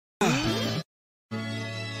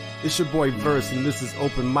It's your boy Verse, and this is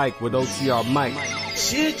Open Mic with OTR Mike.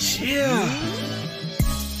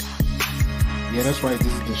 Yeah, that's right.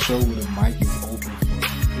 This is the show where the mic is open for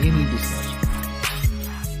any discussion.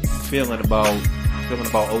 Feeling about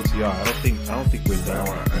OTR. I don't think we're done.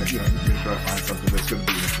 You can try to find something that's going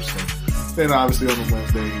to be interesting. Then obviously on the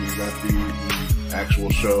Wednesday you got the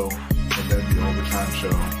actual show and then the overtime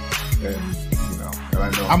show, and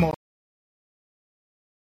I know I'm on.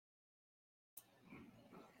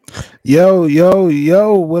 Yo,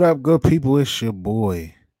 what up, good people? It's your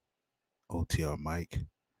boy OTR Mike,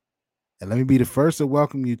 and let me be the first to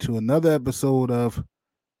welcome you to another episode of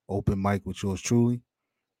Open Mic with yours truly.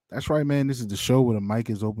 That's right, man. This is the show where the mic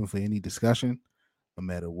is open for any discussion, no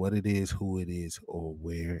matter what it is, who it is, or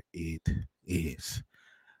where it is.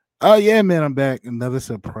 Oh yeah, man, I'm back. Another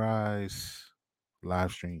surprise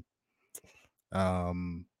live stream.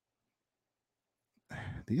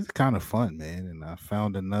 These are kind of fun, man. And I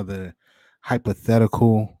found another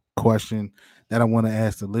hypothetical question that I want to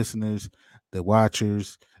ask the listeners, the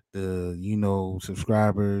watchers, the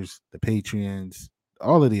subscribers, the Patreons,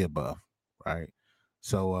 all of the above, right?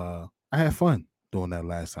 So I had fun doing that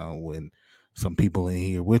last time when some people in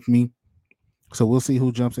here with me. So we'll see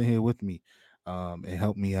who jumps in here with me and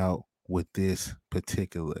help me out with this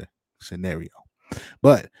particular scenario.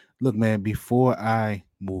 But look, man, before I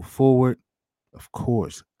move forward, of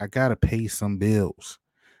course, I got to pay some bills.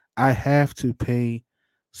 I have to pay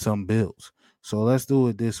some bills. So let's do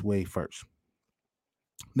it this way first.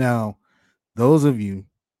 Now, those of you,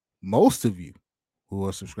 most of you who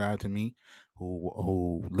are subscribed to me,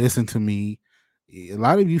 who listen to me, a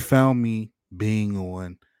lot of you found me being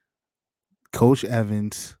on Coach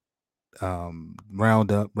Evans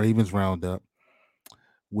Ravens Roundup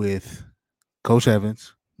with Coach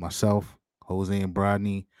Evans, myself, Jose and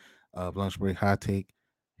Brodney of Lunch Break Hot Take,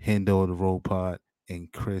 Hendo of the Road Pod, and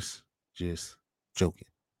Chris Just Joking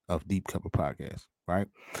of Deep Cover Podcast, right?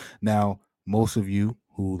 Now, most of you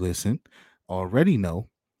who listen already know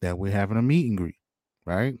that we're having a meet and greet,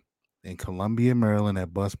 right? In Columbia, Maryland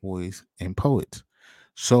at Busboys and Poets.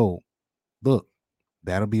 So, look,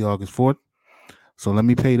 that'll be August 4th. So let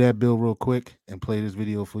me pay that bill real quick and play this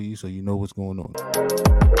video for you so you know what's going on.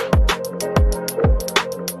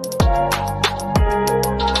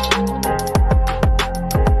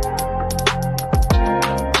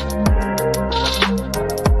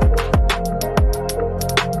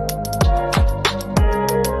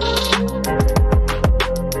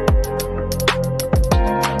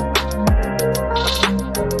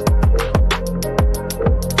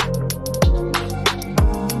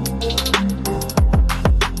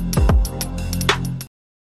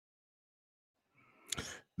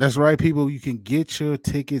 That's right, people. You can get your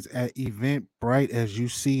tickets at Eventbrite, as you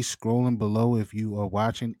see scrolling below if you are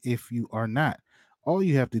watching. If you are not, all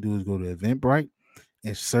you have to do is go to Eventbrite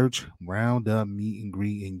and search Roundup Meet and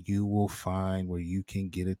Greet, and you will find where you can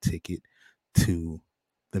get a ticket to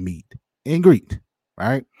the meet and greet,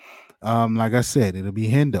 right? Like I said, it'll be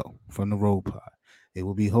Hendo from the Road Pod. It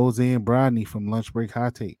will be Jose and Brodney from Lunch Break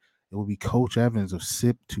Hot Take. It will be Coach Evans of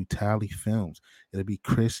Sip to Tally Films. It'll be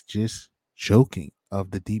Chris Just Joking of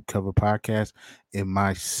the Deep Cover Podcast, and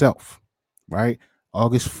myself, right?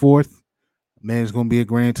 August 4th, man, it's going to be a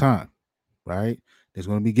grand time, right? There's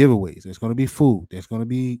going to be giveaways. There's going to be food. There's going to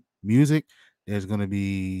be music. There's going to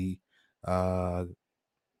be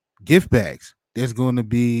gift bags. There's going to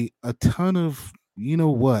be a ton of,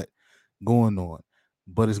 going on.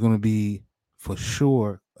 But it's going to be, for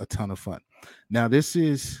sure, a ton of fun. Now, this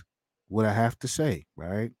is what I have to say,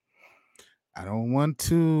 right? I don't want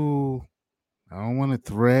to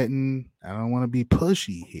threaten. I don't want to be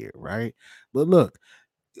pushy here, right? But look,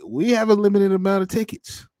 we have a limited amount of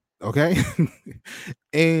tickets, okay?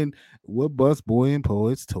 And what Busboy and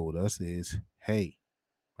Poets told us is, hey,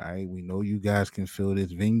 right, we know you guys can fill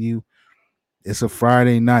this venue. It's a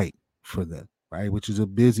Friday night for them, right, which is a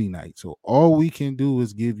busy night. So all we can do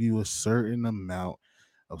is give you a certain amount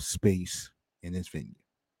of space in this venue,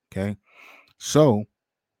 okay? So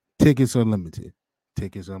tickets are limited.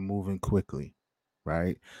 Tickets are moving quickly,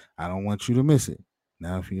 right? I don't want you to miss it.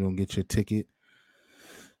 Now, if you don't get your ticket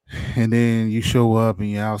and then you show up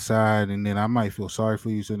and you're outside, and then I might feel sorry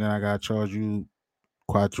for you, so then I gotta charge you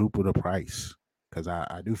quadruple the price, because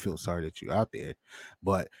I do feel sorry that you're out there,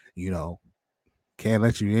 but can't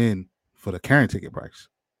let you in for the current ticket price,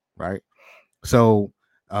 right? So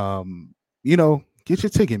get your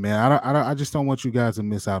ticket, man. I just don't want you guys to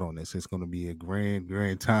miss out on this. It's going to be a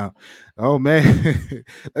grand time. Oh man,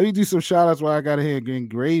 let me do some shout outs while I got here.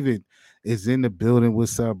 Graven is in the building.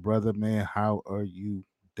 What's up, brother, man? How are you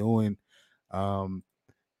doing?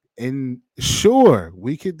 And sure,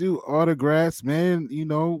 we could do autographs, man. You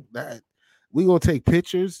know that we gonna take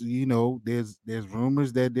pictures. You know, there's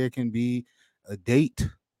rumors that there can be a date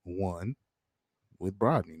one with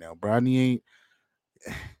Brodney. Now, Brodney ain't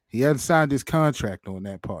he hasn't signed his contract on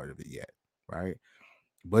that part of it yet, right?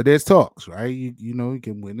 But there's talks, right? You know, you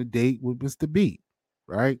can win a date with Mr. B,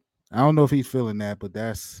 right? I don't know if he's feeling that, but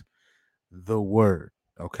that's the word.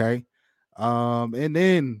 Okay. And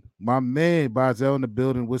then my man Bazel in the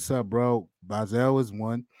building. What's up, bro? Bazel is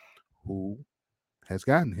one who has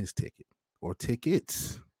gotten his ticket or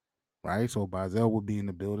tickets, right? So Bazel will be in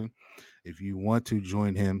the building. If you want to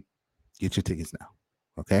join him, get your tickets now.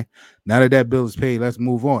 Okay. Now that that bill is paid, let's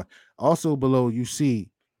move on. Also below, you see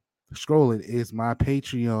scrolling is my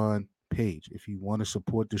Patreon page. If you want to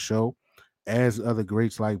support the show, as other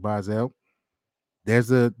greats like Bazel, there's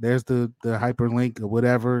the hyperlink or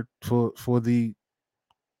whatever for the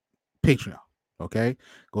Patreon. Okay,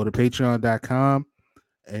 go to patreon.com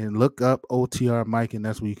and look up OTR Mike, and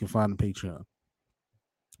that's where you can find the Patreon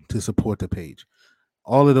to support the page.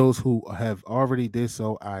 All of those who have already did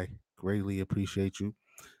so, I greatly appreciate you.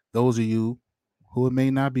 Those of you who it may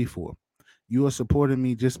not be for, you are supporting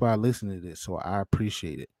me just by listening to this, so I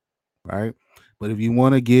appreciate it. Right, but if you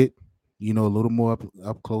want to get, you know, a little more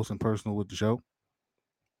up close and personal with the show,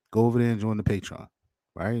 go over there and join the Patreon,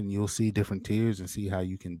 right? And you'll see different tiers and see how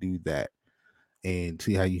you can do that and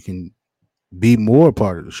see how you can be more a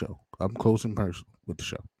part of the show. I'm close and personal with the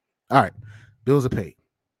show. All right, bills are paid.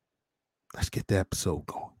 Let's get the episode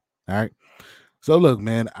going. All right. So look,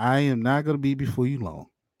 man, I am not gonna be before you long,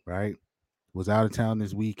 right? Was out of town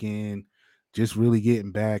this weekend, just really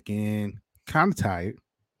getting back in, kind of tired,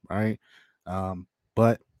 right?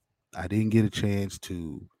 But I didn't get a chance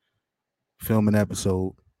to film an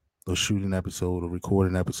episode or shoot an episode or record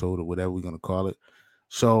an episode or whatever we're gonna call it.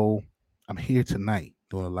 So I'm here tonight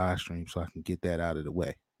doing a live stream so I can get that out of the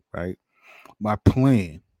way, right? My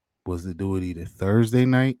plan was to do it either Thursday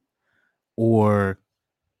night or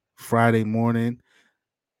Friday morning,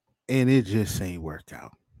 and it just ain't work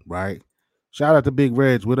out, right? Shout out to Big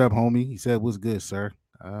Reg. What up, homie? He said, "What's good, sir?"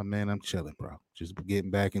 Man, I'm chilling, bro. Just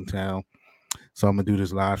getting back in town. So I'm gonna do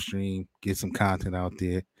this live stream, get some content out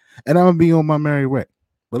there, and I'm gonna be on my merry way.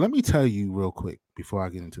 But let me tell you real quick before I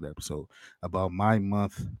get into the episode about my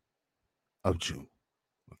month of June.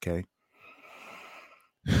 Okay.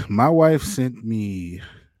 My wife sent me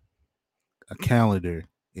a calendar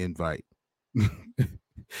invite.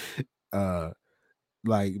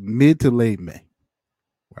 Like mid to late May,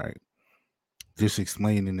 right? Just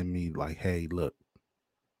explaining to me, like, hey, look,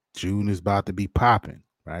 June is about to be popping,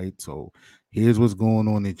 right? So here's what's going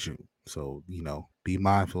on in June. So, you know, be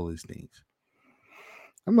mindful of these things.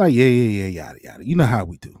 I'm like, yeah, yada, yada. You know how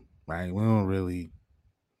we do, right? We don't really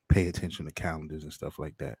pay attention to calendars and stuff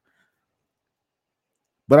like that.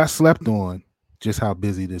 But I slept on just how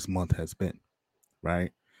busy this month has been,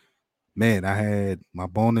 right? Man, I had my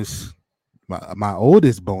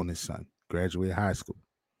oldest bonus son graduated high school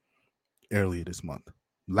earlier this month.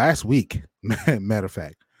 Last week, matter of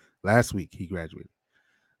fact, last week he graduated.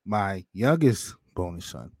 My youngest bonus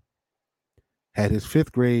son had his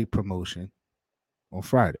 5th grade promotion on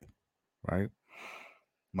Friday, right?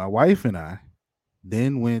 My wife and I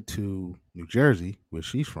then went to New Jersey, where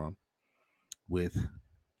she's from, with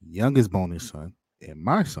youngest bonus son and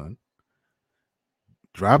my son,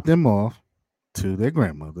 dropped them off to their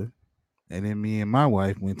grandmother, and then me and my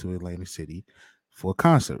wife went to Atlantic City for a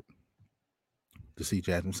concert to see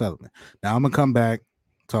Jasmine Sullivan. Now I'm gonna come back,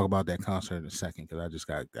 talk about that concert in a second, because I just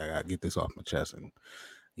got to get this off my chest, and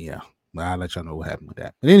yeah, but I'll let y'all know what happened with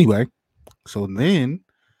that. But anyway, so then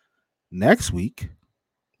next week,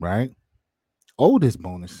 right, oldest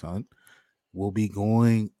bonus son will be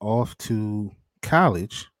going off to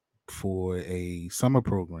college for a summer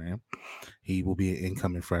program. He will be an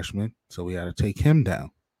incoming freshman, so we got to take him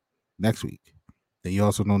down next week. Then you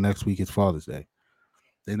also know next week is Father's Day.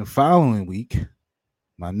 Then the following week,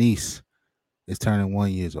 my niece is turning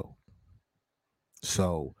 1 year old.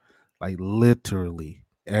 So, like, literally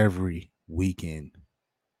every weekend,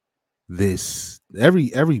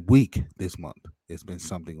 every week this month, it's been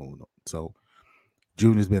something going on. So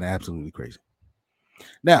June has been absolutely crazy.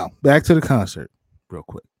 Now, back to the concert real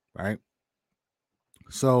quick, right?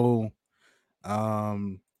 So,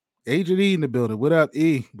 Agent E in the building. What up,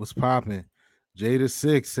 E? What's popping? Jada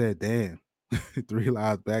 6 said, damn, 3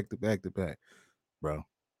 lives back to back to back. Bro.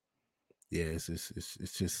 Yeah,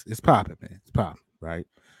 it's popping, man. It's popping, right?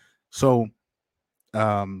 So,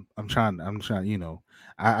 I'm trying, you know,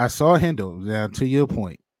 I saw Hendo. Now, to your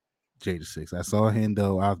point, Jada 6. I saw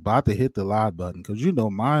Hendo. I was about to hit the live button because, you know,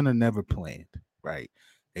 mine are never planned, right?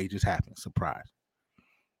 They just happened, surprise.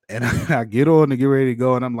 And I get on to get ready to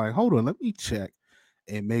go, and I'm like, hold on, let me check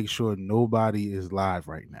and make sure nobody is live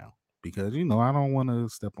right now because I don't want to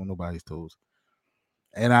step on nobody's toes.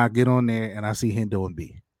 And I get on there and I see Hendo and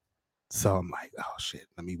B. So I'm like, oh shit,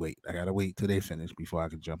 let me wait. I gotta wait till they finish before I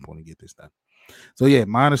can jump on and get this done. So yeah,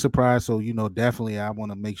 minor surprise. So definitely I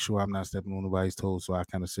want to make sure I'm not stepping on nobody's toes. So I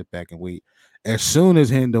kind of sit back and wait. As soon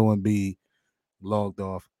as Hendo and B logged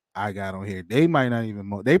off, I got on here. They might not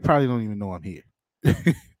even they probably don't even know I'm here.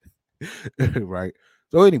 Right.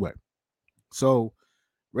 So anyway, so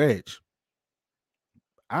Reg,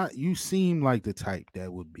 you seem like the type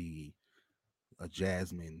that would be a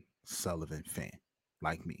Jasmine Sullivan fan,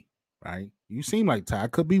 like me, right? You seem like I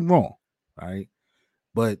could be wrong, right?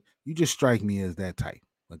 But you just strike me as that type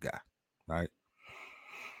of guy, right?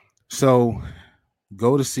 So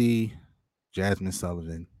go to see Jasmine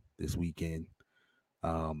Sullivan this weekend.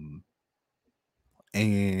 And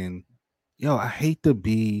I hate to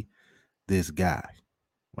be this guy,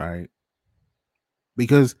 right?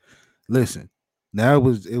 Because listen, now it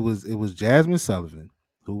was Jasmine Sullivan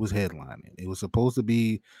who was headlining. It was supposed to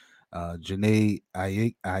be Janae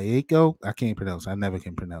Aiko. I can't pronounce. I never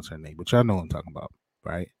can pronounce her name, but y'all know what I'm talking about,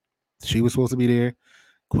 right? She was supposed to be there.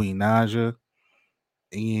 Queen Naja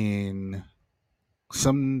and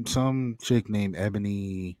some chick named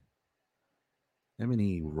Ebony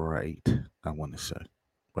Wright, I want to say,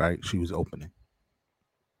 right? She was opening.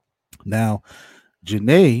 Now,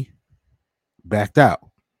 Janae backed out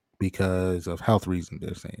because of health reasons,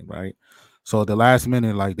 they're saying, right? So at the last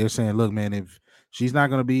minute, like they're saying, look, man, if she's not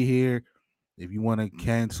gonna be here, if you want to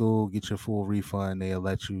cancel, get your full refund, they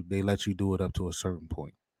let you do it up to a certain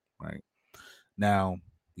point, right? Now,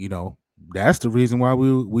 that's the reason why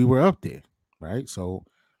we were up there, right? So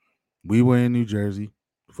we were in New Jersey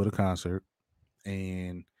for the concert,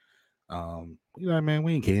 and man,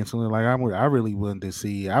 we ain't canceling. Like I really wanted to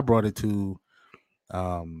see. I brought it to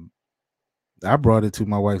my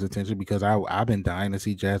wife's attention because I've been dying to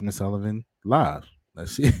see Jasmine Sullivan live.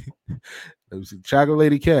 Let's see. Let's see. Chocolate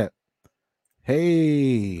Lady Cat.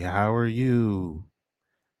 Hey, how are you?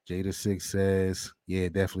 Jada 6 says, yeah,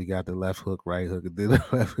 definitely got the left hook, right hook, and then the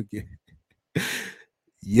left hook.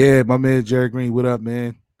 Yeah, my man Jared Green, what up,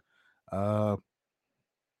 man?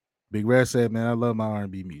 Big Red said, man, I love my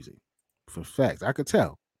R&B music. For facts, I could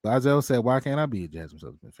tell. Bazel said, why can't I be a Jasmine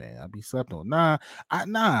Sullivan fan? I'll be slept on. Nah,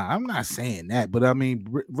 I'm not saying that, but I mean,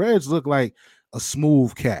 Reg look like a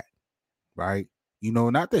smooth cat, right?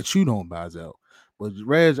 Not that you don't, Bazel, but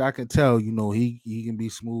Reg, I can tell, he can be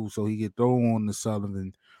smooth, so he can throw on the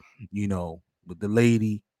Sullivan, with the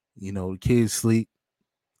lady, the kids sleep.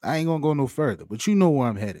 I ain't gonna go no further, but you know where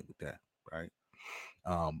I'm headed with that, right?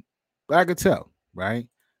 But I could tell, right?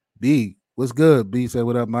 B, what's good? B said,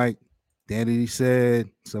 what up, Mike? Danny said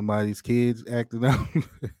somebody's kids acting out.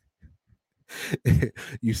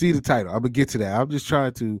 You see the title. I'm gonna get to that. I'm just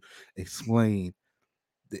trying to explain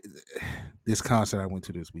this concert I went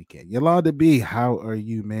to this weekend. Yolanda B, how are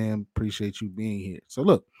you, man? Appreciate you being here. So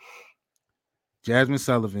look, Jasmine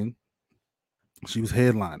Sullivan, she was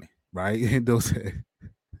headlining, right? Hendo said,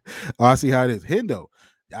 oh, I see how it is. Hendo,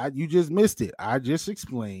 you just missed it. I just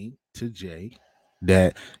explained to Jay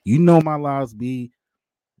that my lives be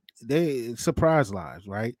they surprise lives,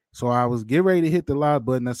 right? So I was getting ready to hit the live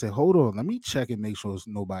button. I said, hold on, let me check and make sure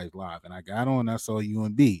nobody's live. And I got on, I saw you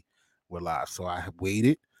and B were live. So I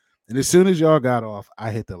waited. And as soon as y'all got off,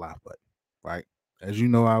 I hit the live button, right? As you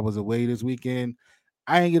know, I was away this weekend.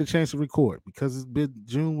 I didn't get a chance to record because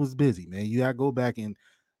June was busy, man. You gotta go back and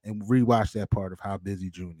rewatch that part of how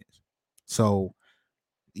busy June is. So,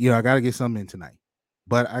 I gotta get something in tonight.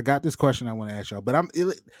 But I got this question I want to ask y'all. But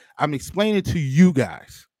I'm explaining to you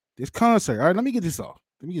guys this concert. All right, let me get this off.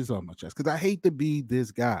 Let me get this off my chest because I hate to be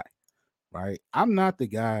this guy, right? I'm not the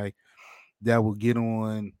guy that will get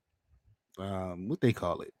on what they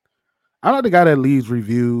call it. I'm not the guy that leaves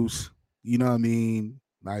reviews. You know what I mean?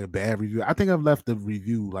 Like a bad review. I think I've left the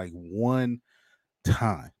review like one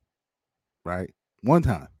time, right? One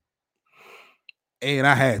time. And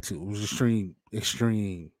I had to. It was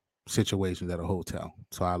extreme situations at a hotel.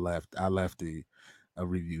 So I left a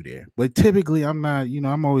review there. But typically I'm not,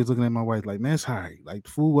 I'm always looking at my wife like, man, it's all right. Like the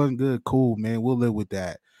food wasn't good. Cool, man. We'll live with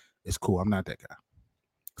that. It's cool. I'm not that guy.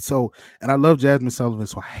 So, and I love Jasmine Sullivan,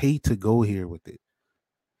 so I hate to go here with it.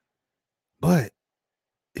 But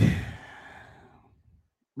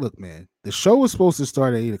look, man, the show was supposed to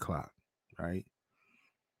start at 8:00, right?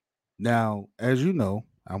 Now, as you know,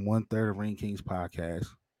 I'm 1/3 of Ring Kings podcast.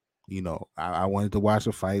 I wanted to watch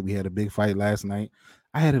a fight. We had a big fight last night.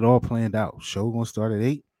 I had it all planned out. Show gonna start at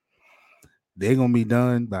 8. They're gonna be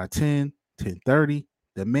done by 10, 10:30.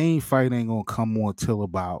 the main fight ain't gonna come on till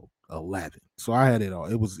about 11. So I had it all.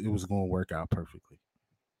 It was gonna work out perfectly.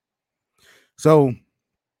 So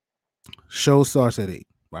show starts at 8,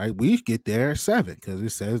 right? We get there at 7 because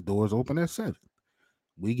it says doors open at 7.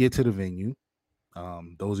 We get to the venue.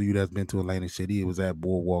 Those of you that's been to Atlantic City, it was at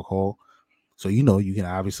Boardwalk Hall. So you know you can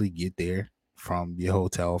obviously get there from your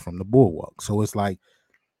hotel from the boardwalk. So it's like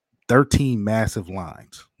 13 massive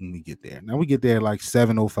lines when we get there. Now we get there like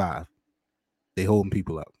 7:05. They holding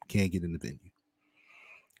people up. Can't get in the venue.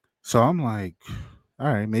 So I'm like,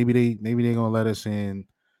 all right, maybe they're gonna let us in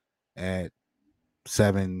at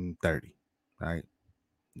 7:30. Right?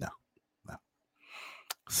 No.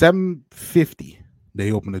 7:50.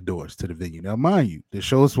 They open the doors to the venue. Now, mind you, the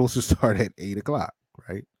show is supposed to start at 8 o'clock,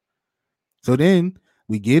 right? So then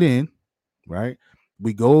we get in, right?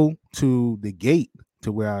 We go to the gate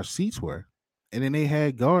to where our seats were, and then they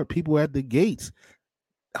had guard people at the gates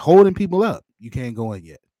holding people up. You can't go in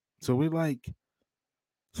yet. So we're like,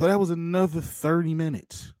 so that was another 30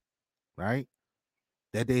 minutes, right?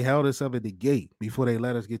 That they held us up at the gate before they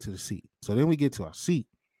let us get to the seat. So then we get to our seat.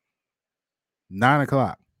 9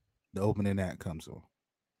 o'clock, the opening act comes on,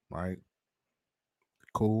 right?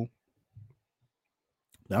 Cool.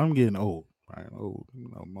 Now I'm getting old, right? Old,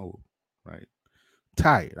 I'm old, right?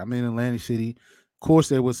 Tired. I'm in Atlantic City. Of course,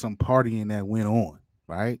 there was some partying that went on,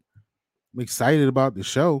 right? I'm excited about the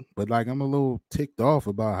show, but like I'm a little ticked off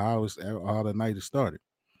about how the night has started.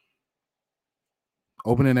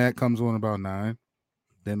 Opening act comes on about 9.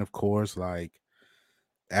 Then, of course, like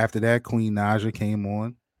after that, Queen Naija came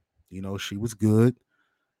on. You know, she was good.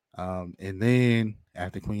 And then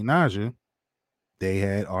after Queen Naija, they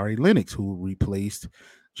had Ari Lennox, who replaced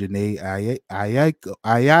Janae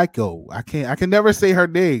Ayako. I can never say her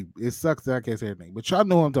name. It sucks that I can't say her name, but y'all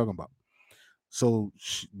know what I'm talking about. So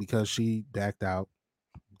because she backed out,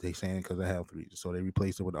 they saying because of health reasons, so they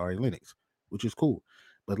replaced her with Ari Lennox, which is cool.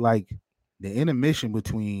 But like the intermission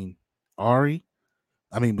between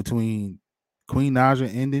between Queen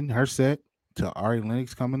Naija ending her set to Ari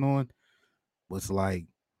Lennox coming on was like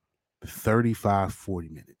 35, 40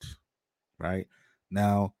 minutes, right?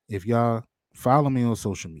 Now, if y'all follow me on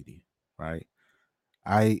social media, right?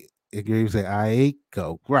 I agree with say I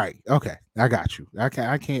go. Right. Okay. I got you. I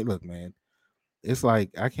can't look, man. It's like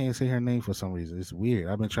I can't say her name for some reason. It's weird.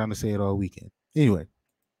 I've been trying to say it all weekend. Anyway.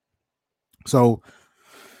 So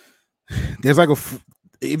there's like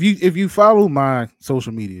if you follow my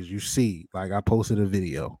social medias, you see like I posted a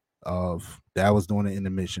video of that I was doing an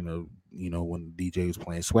intermission of, you know, when the DJ was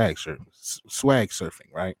playing swag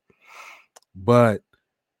surfing, right? But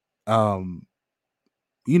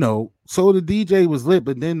you know, so the DJ was lit,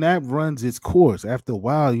 but then that runs its course. After a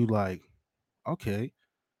while, you like, okay,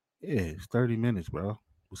 yeah, it's 30 minutes, bro.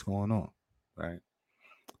 What's going on? Right.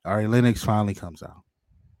 Ari Lennox finally comes out.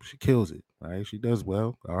 She kills it, right? She does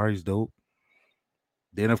well. Ari's dope.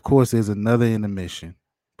 Then, of course, there's another intermission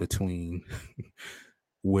between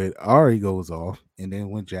when Ari goes off and then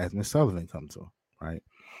when Jazmine Sullivan comes on, right?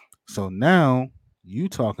 So now you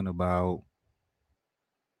talking about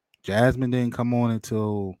Jazmine didn't come on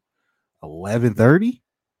until 11:30,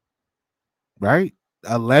 right?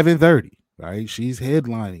 11:30, right? She's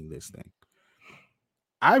headlining this thing.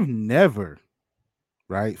 I've never,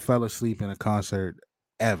 right, fell asleep in a concert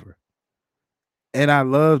ever. And I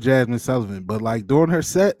love Jazmine Sullivan, but like during her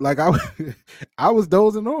set, like I was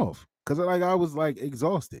dozing off because like I was like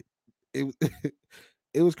exhausted. It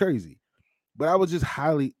it was crazy, but I was just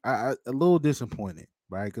a little disappointed,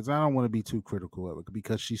 right? Because I don't want to be too critical of it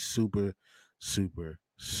because she's super, super,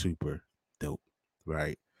 super dope,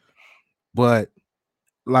 right? But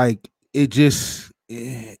like it just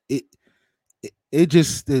the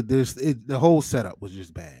whole setup was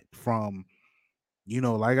just bad from. You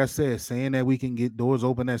know, like I said, saying that we can get doors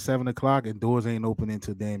open at 7 o'clock and doors ain't open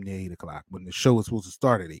until damn near 8 o'clock when the show is supposed to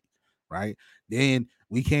start at 8, right? Then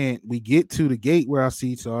we get to the gate where our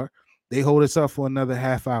seats are. They hold us up for another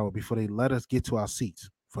half hour before they let us get to our seats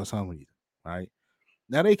for some reason, right?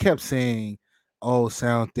 Now they kept saying, oh,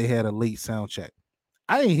 they had a late sound check.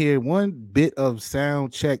 I didn't hear one bit of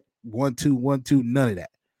sound check, 1 2 1 2, none of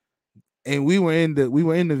that. And we were in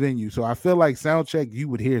the venue, so I feel like sound check, you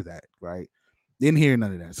would hear that, right? Didn't hear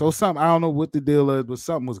none of that. So I don't know what the deal is, but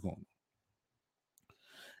something was going on.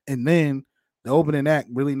 And then the opening act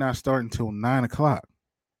really not starting until 9 o'clock,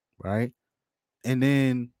 right? And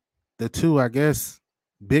then the two, I guess,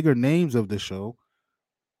 bigger names of the show,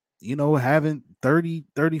 you know, having 30,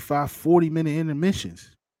 35, 40-minute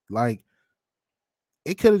intermissions. Like,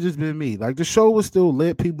 it could have just been me. Like, the show was still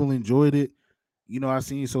lit. People enjoyed it. You know, I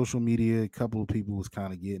seen social media. A couple of people was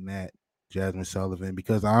kind of getting at Jazmine Sullivan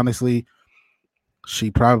because, honestly,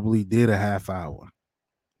 she probably did a half hour,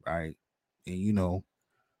 right? And you know,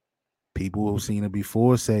 people who've seen her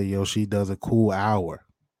before say, yo, she does a cool hour,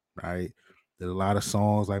 right? There's a lot of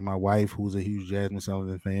songs like my wife, who's a huge Jasmine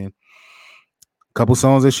Sullivan fan, a couple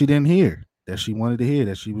songs that she didn't hear, that she wanted to hear,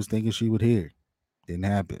 that she was thinking she would hear. Didn't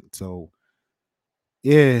happen. So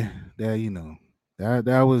yeah, that you know,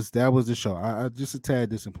 that was the show. I just a tad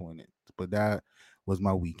disappointed, but that was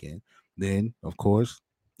my weekend. Then, of course,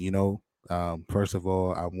 you know, first of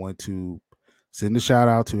all, I want to send a shout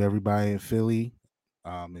out to everybody in Philly.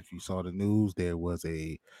 If you saw the news, there was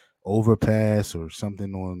a overpass or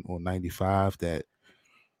something on 95 that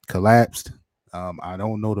collapsed. I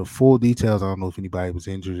don't know the full details. I don't know if anybody was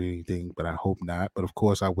injured or anything, but I hope not. But of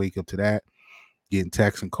course, I wake up to that, getting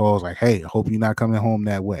texts and calls like, "Hey, I hope you're not coming home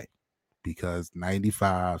that way," because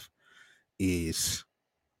 95 is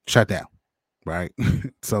shut down, right?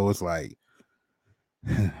 So it's like,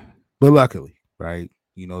 but luckily, right?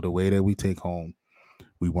 You know, the way that we take home,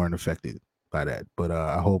 we weren't affected by that. But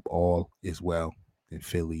I hope all is well in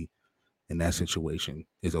Philly and that situation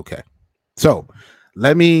is okay. So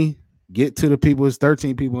let me get to the people. It's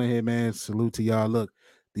 13 people in here, man. Salute to y'all. Look,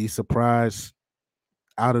 these surprise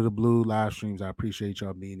out of the blue live streams. I appreciate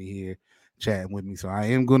y'all being here chatting with me. So I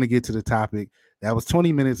am going to get to the topic. That was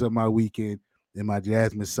 20 minutes of my weekend in my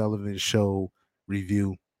Jasmine Sullivan show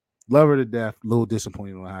review. Love her to death. A little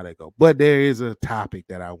disappointed on how that go. But there is a topic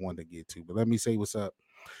that I want to get to. But let me say what's up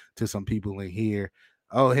to some people in here.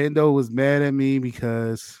 Oh, Hendo was mad at me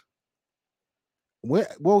because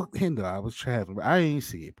well, Hendo, I was traveling. I ain't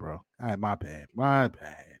see it, bro. All right, my bad. My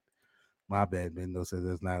bad. My bad. Hendo says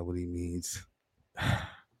that's not what he means.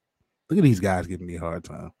 Look at these guys giving me a hard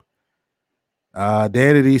time.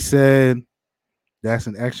 Danity said that's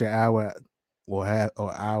an extra hour or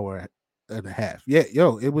hour and a half. Yeah,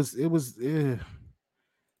 yo, it was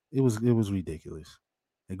ridiculous.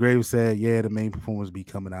 And Graves said, yeah, the main performers be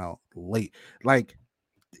coming out late. Like,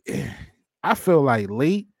 I feel like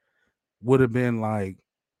late would have been like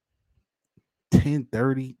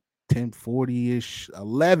 10:30, 10:40-ish,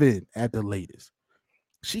 11 at the latest.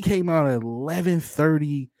 She came out at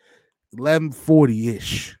 11:30,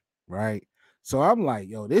 11:40-ish, right? So I'm like,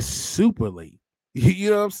 yo, this is super late.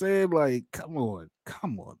 You know what I'm saying? Like, come on.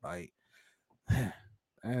 Like,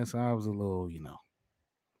 and so I was a little,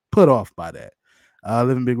 put off by that.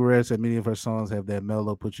 Living Big Red said many of her songs have that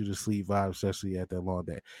mellow, put you to sleep vibe, especially at that long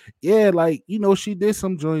day. Yeah, like, she did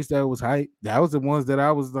some joints that was hype. That was the ones that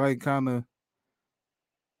I was like kind of.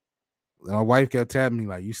 My wife kept tapping me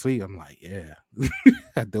like, "You sleep?" I'm like, "Yeah."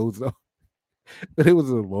 I dozed off. But it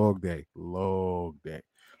was a long day. Long day.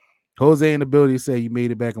 Jose in the building said you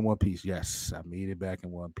made it back in one piece. Yes, I made it back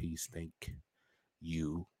in one piece. Thank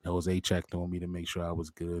you. Jose checked on me to make sure I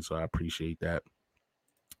was good, so I appreciate that.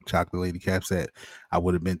 Chocolate Lady Cap said I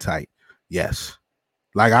would have been tight. Yes.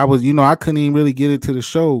 Like I was, I couldn't even really get into the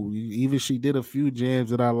show. Even she did a few jams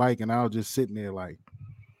that I like, and I was just sitting there like,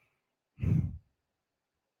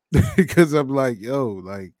 because I'm like, yo,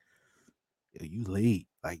 like, you late,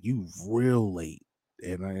 like you real late,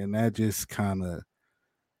 and that just kind of,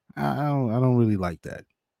 I don't really like that,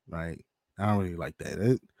 right? I don't really like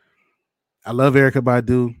that. I love Erykah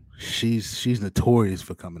Badu. She's notorious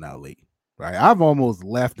for coming out late, right? I'm almost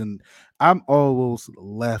left an Erykah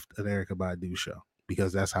Badu show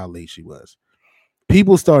because that's how late she was.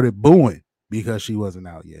 People started booing because she wasn't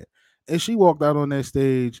out yet, and she walked out on that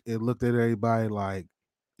stage and looked at everybody like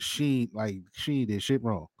she did shit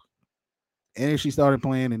wrong. And then she started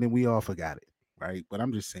playing, and then we all forgot it, right? But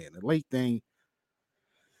I'm just saying the late thing,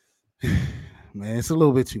 man, it's a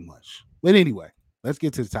little bit too much. But anyway, let's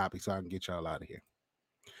get to the topic so I can get y'all out of here.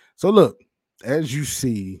 So look, as you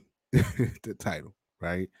see the title,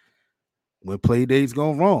 right? When play dates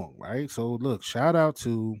go wrong, right? So look, shout out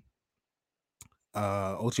to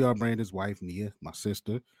OTR Brandon's wife, Nia, my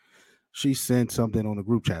sister. She sent something on the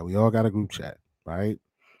group chat. We all got a group chat, right?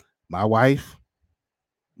 My wife,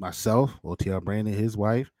 myself, OTR Brandon, his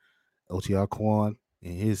wife, OTR Quan,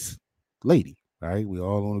 and his lady, right? We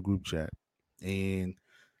all on a group chat. And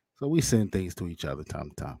so we send things to each other time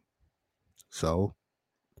to time. So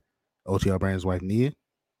OTR Brandon's wife, Nia,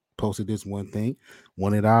 posted this one thing,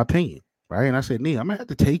 wanted our opinion, right? And I said, Nia, I'm going to have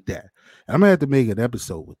to take that. And I'm going to have to make an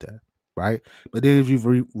episode with that, right? But then if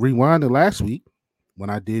you rewind to last week, when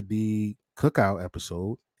I did the cookout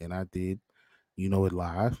episode and I did, it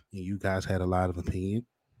live, and you guys had a lot of opinion,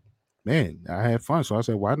 man, I had fun. So I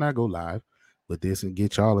said, why not go live with this and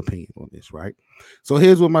get y'all opinion on this, right? So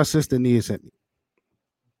here's what my sister Nia sent me.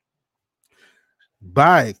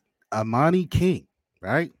 By Amani King,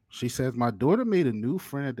 right? She says, my daughter made a new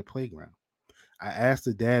friend at the playground. I asked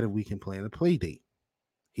the dad if we can plan a play date.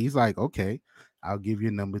 He's like, okay, I'll give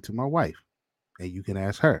your number to my wife and you can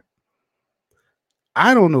ask her.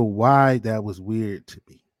 I don't know why that was weird to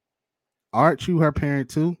me. Aren't you her parent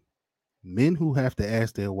too? Men who have to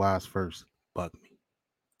ask their wives first bug me.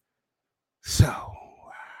 So,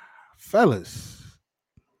 fellas,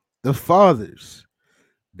 the fathers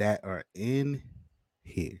that are in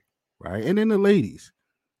here, right? And then the ladies,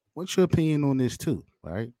 what's your opinion on this too,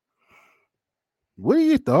 right? What are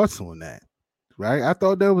your thoughts on that? Right? I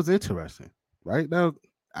thought that was interesting. Right? Now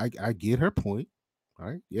I get her point.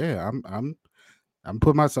 Right? Yeah, I'm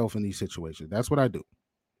putting myself in these situations. That's what I do.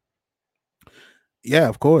 Yeah,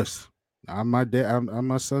 of course. I'm my dad. I'm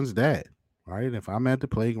my son's dad. Right? If I'm at the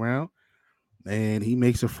playground and he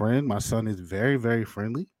makes a friend, my son is very, very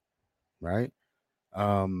friendly. Right?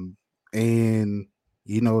 Um, and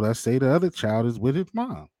let's say the other child is with his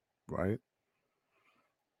mom. Right?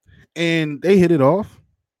 And they hit it off,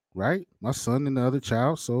 right? My son and the other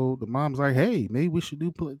child. So the mom's like, "Hey, maybe we should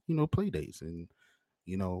do play dates." And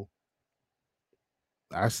you know,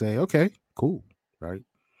 I say, "Okay, cool, right?"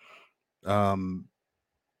 Um,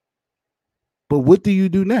 but what do you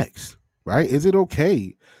do next, right? Is it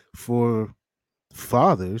okay for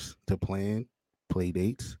fathers to plan play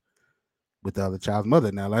dates with the other child's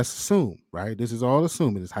mother? Now let's assume, right? This is all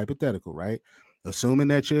assuming. It's hypothetical, right? Assuming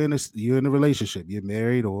that you're in a relationship, you're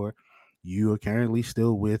married, or you are currently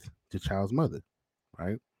still with the child's mother,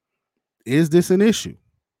 right? Is this an issue?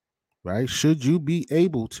 Right? Should you be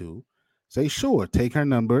able to say, sure, take her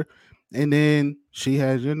number, and then she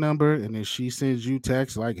has your number, and then she sends you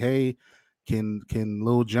text like, hey, can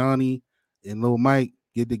little Johnny and little Mike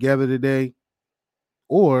get together today?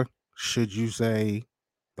 Or should you say,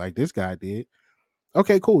 like this guy did,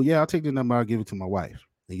 okay, cool, yeah, I'll take the number, I'll give it to my wife,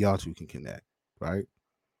 and y'all two can connect, right?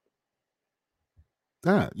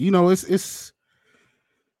 It's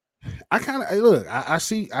I kind of look, I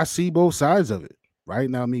see both sides of it. Right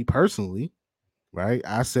now, me personally, right?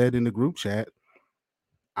 I said in the group chat,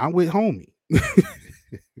 I'm with homie.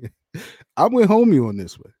 I'm with homie on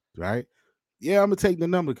this one, right? Yeah, I'm gonna take the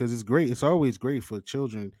number because it's great. It's always great for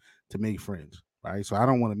children to make friends, right? So I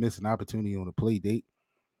don't want to miss an opportunity on a play date,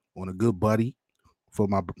 on a good buddy for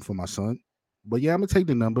my son. But yeah, I'm gonna take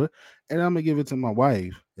the number and I'm gonna give it to my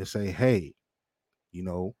wife and say, hey, you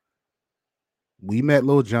know, we met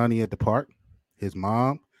little Johnny at the park. His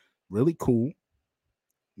mom, really cool.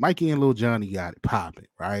 Mikey and little Johnny got it popping,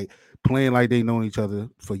 right? Playing like they known each other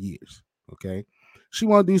for years. Okay. She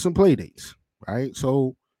want to do some play dates, right?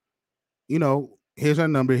 So, here's her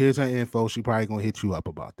number, here's her info. She probably gonna hit you up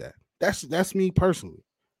about that. That's me personally,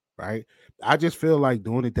 right? I just feel like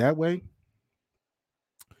doing it that way.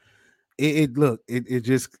 It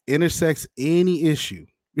just intersects any issue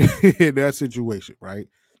in that situation, right?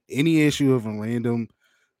 Any issue of a random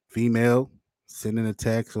female sending a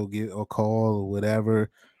text or get or call or whatever,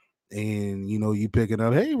 and you pick it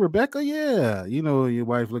up, hey Rebecca, yeah, your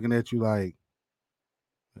wife looking at you like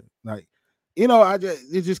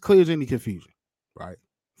it just clears any confusion, right?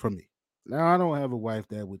 For me. Now I don't have a wife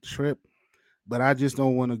that would trip, but I just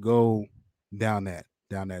don't want to go down that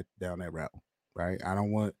route, right? I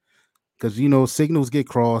don't want because signals get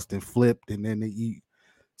crossed and flipped, and then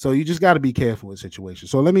so you just got to be careful in situations.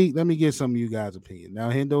 So let me get some of you guys' opinion. Now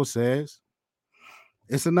Hendo says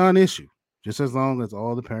it's a non-issue, just as long as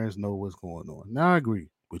all the parents know what's going on. Now I agree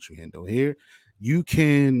with you, Hendo. Here, you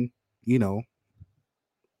can, you know,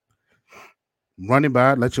 run it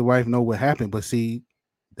by, let your wife know what happened. But see,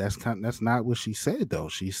 that's not what she said though.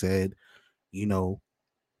 She said, you know,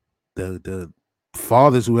 the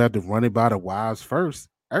fathers who have to run it by the wives first,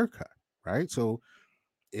 Erica, right? So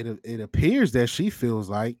it appears that she feels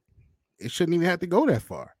like it shouldn't even have to go that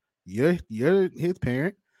far. You're his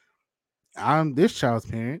parent. I'm this child's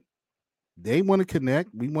parent. They want to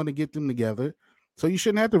connect. We want to get them together. So you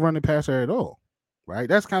shouldn't have to run it past her at all. Right?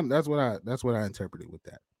 That's what I interpreted with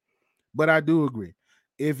that. But I do agree.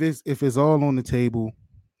 If it's all on the table,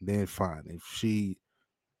 then fine. If she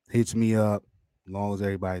hits me up, as long as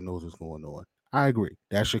everybody knows what's going on. I agree.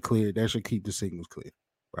 That should clear. That should keep the signals clear.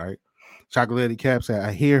 Right? Chocolate Cap said,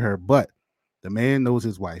 I hear her, but the man knows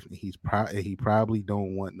his wife, and he probably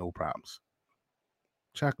don't want no problems.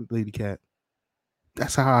 Chocolate Lady Cat,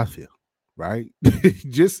 that's how I feel, right?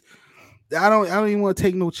 Just I don't even want to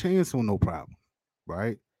take no chance on no problem,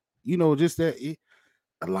 right? Just that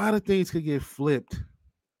a lot of things could get flipped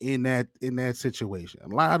in that situation. A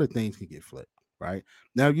lot of things could get flipped, right?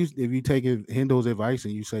 Now, if you take Hendo's advice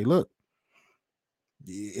and you say, look,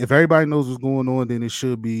 if everybody knows what's going on, then it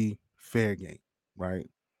should be fair game, right?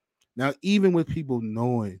 Now, even with people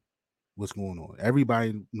knowing what's going on,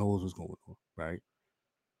 everybody knows what's going on, right?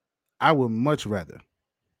 I would much rather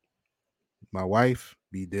my wife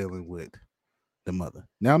be dealing with the mother.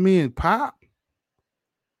 Now me and Pop,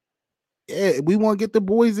 yeah, we want to get the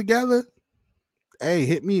boys together. Hey,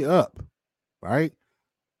 hit me up, right?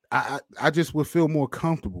 I just would feel more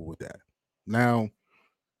comfortable with that. Now,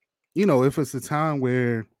 if it's a time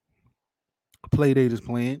where a play date is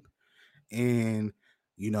planned and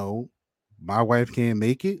you know my wife can't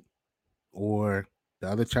make it, or the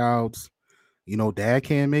other child's dad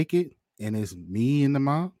can't make it, and it's me and the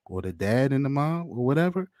mom, or the dad and the mom, or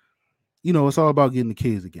whatever, it's all about getting the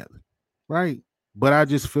kids together, right? But I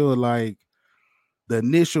just feel like the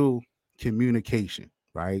initial communication,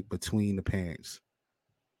 right, between the parents,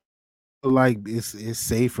 like it's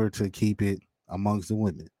safer to keep it amongst the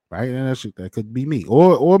women, right? And that could be me,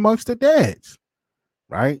 or amongst the dads,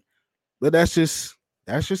 right? But that's just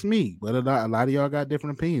me. But a lot of y'all got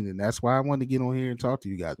different opinions, and that's why I wanted to get on here and talk to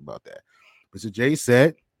you guys about that. Mr. Jay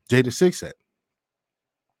the Six said,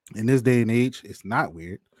 in this day and age, it's not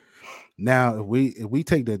weird. Now, if we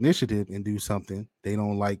take the initiative and do something they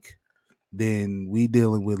don't like, then we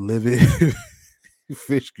dealing with living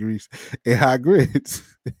fish grease and hot grits.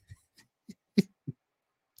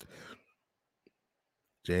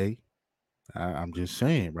 Jay, I'm just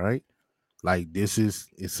saying, right? Like it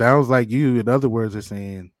sounds like you, in other words, are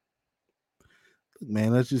saying,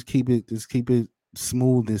 man, let's keep it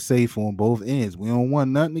smooth and safe on both ends. We don't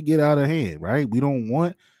want nothing to get out of hand, right? We don't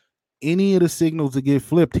want any of the signals to get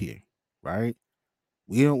flipped here, right?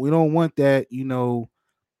 We don't want that,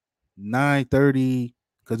 9:30,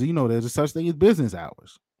 because there's a such thing as business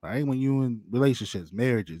hours, right? When you in relationships,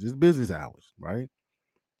 marriages, it's business hours, right?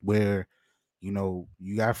 Where you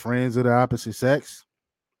got friends of the opposite sex.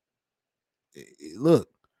 Look,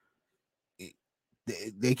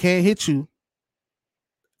 they can't hit you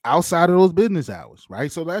outside of those business hours,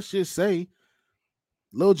 right? So let's just say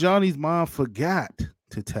Lil Johnny's mom forgot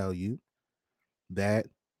to tell you that,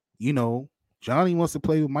 Johnny wants to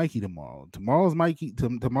play with Mikey tomorrow.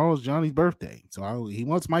 Tomorrow's Johnny's birthday. So he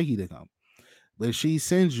wants Mikey to come. But she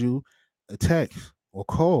sends you a text or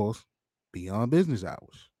calls beyond business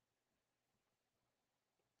hours.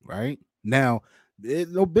 Right? Now,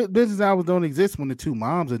 business hours don't exist when the two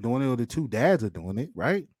moms are doing it or the two dads are doing it,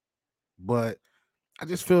 right? But I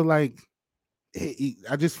just feel like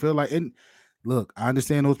and look, I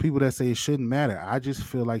understand those people that say it shouldn't matter. I just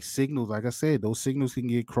feel like signals, like I said, those signals can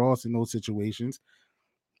get crossed in those situations.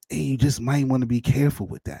 And you just might want to be careful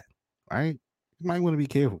with that, right? You might want to be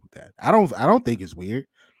careful with that. I don't think it's weird.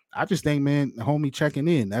 I just think, man, homie checking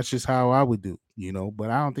in. That's just how I would do, but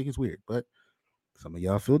I don't think it's weird. But some of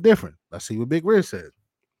y'all feel different. Let's see what Big Red said.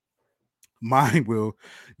 Mine will.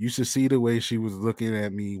 You should see the way she was looking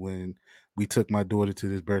at me when we took my daughter to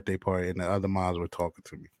this birthday party and the other moms were talking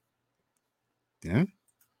to me. Yeah.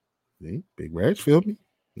 See, Big Reg, feel me?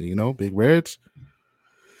 Big Reg.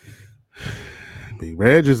 Big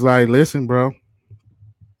Reg is like, listen, bro,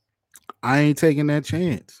 I ain't taking that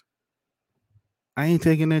chance. I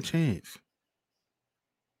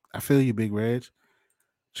feel you, Big Reg.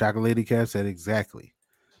 Chocolate Cat said exactly.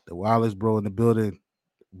 The Wallace bro in the building.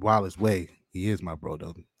 Wallace Way. He is my bro,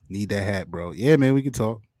 though. Need that hat, bro. Yeah, man, we can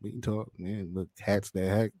talk. Man, look, this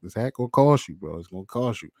hat gonna cost you, bro. It's gonna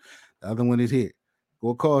cost you. The other one is here.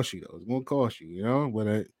 Gonna cost you, though. It's gonna cost you, But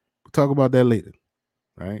we'll talk about that later,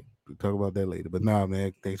 right? We'll talk about that later. But nah,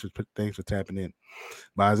 man, thanks for tapping in.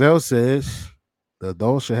 Bazel says the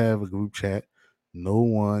adults should have a group chat. No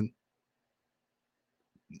one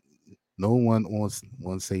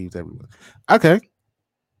on saves everyone. Okay.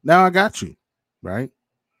 Now I got you, right?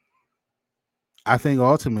 I think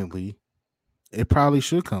ultimately it probably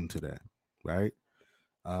should come to that, right?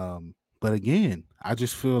 But again, I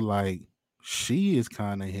just feel like she is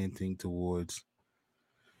kind of hinting towards,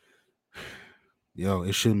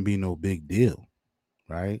 it shouldn't be no big deal,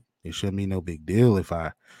 right? It shouldn't be no big deal if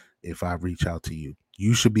I reach out to you.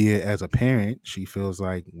 You should be, as a parent, she feels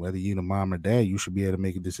like, whether you the mom or dad, you should be able to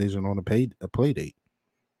make a decision on a play date,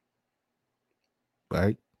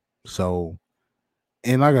 right? So,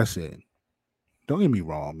 and like I said, don't get me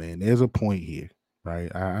wrong, man. There's a point here,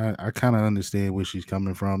 right? I kind of understand where she's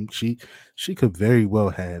coming from. She could very well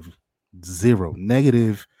have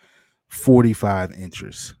negative 45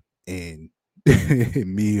 interest in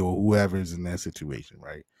me or whoever's in that situation,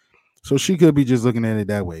 right? So she could be just looking at it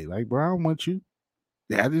that way, like, bro, I don't want you.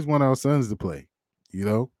 I just want our sons to play,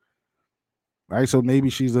 right? So maybe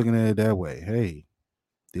she's looking at it that way. Hey,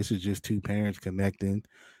 this is just two parents connecting.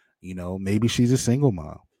 Maybe she's a single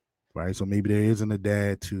mom, right? So maybe there isn't a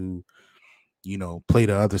dad to, play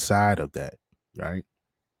the other side of that, right?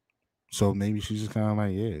 So maybe she's just kind of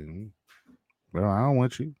like, yeah, bro, I don't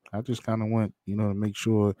want you. I just kind of want, to make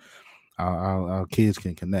sure our kids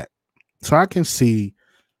can connect. So I can see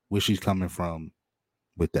where she's coming from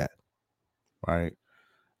with that, right?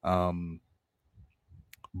 Um,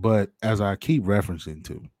 but as I keep referencing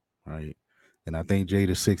to, right, and I think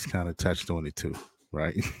Jada Six kind of touched on it too,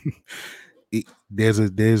 right?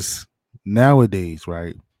 There's nowadays,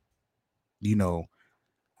 right? You know,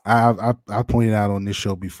 I pointed out on this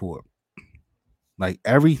show before, like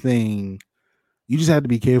everything, you just have to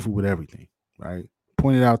be careful with everything, right?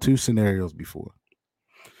 Pointed out two scenarios before.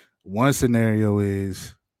 One scenario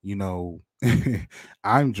is, you know,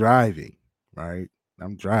 I'm driving, right?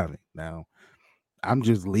 I'm driving now. I'm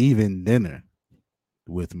just leaving dinner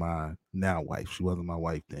with my now wife. She wasn't my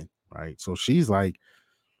wife then, right? So she's like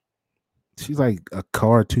a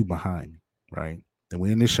car or two behind me, right? And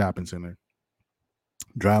we're in this shopping center,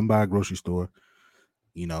 driving by a grocery store,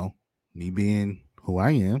 you know, me being who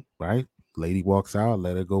I am, right? Lady walks out,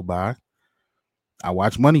 let her go by. I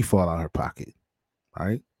watch money fall out her pocket,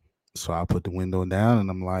 right? So I put the window down and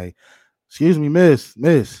I'm like, excuse me, miss.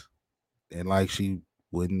 And like she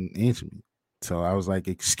wouldn't answer me. So I was like,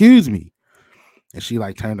 excuse me. And she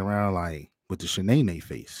like turned around like with the Shanae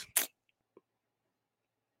face.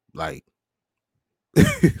 Like,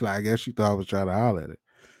 like I guess she thought I was trying to holler at her.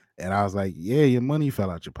 And I was like, yeah, your money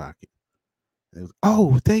fell out your pocket. It was,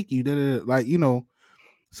 oh, thank you. Da-da-da. Like, you know,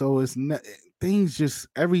 so it's not things just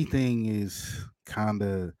everything is kind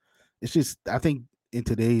of it's just I think in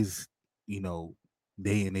today's, you know,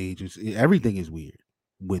 day and age, everything is weird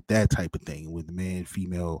with that type of thing with man,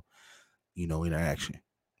 female, you know, interaction.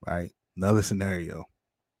 Right. Another scenario.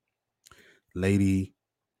 Lady,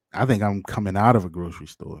 I think I'm coming out of a grocery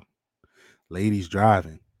store. Lady's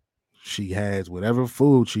driving. She has whatever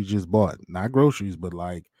food she just bought, not groceries, but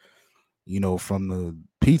like, you know, from the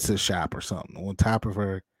pizza shop or something on top of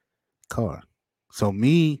her car. So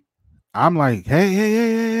me, I'm like,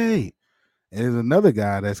 hey. And there's another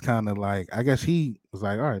guy that's kind of like, I guess he was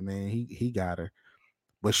like, all right, man, he got her.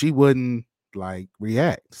 But she wouldn't like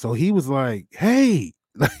react. So he was like, hey.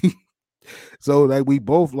 So like we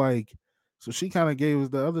both like, so she kind of gave us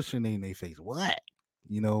the other Shanae face. What?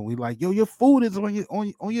 You know, we like, yo, your food is on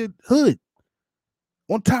your hood,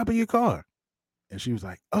 on top of your car. And she was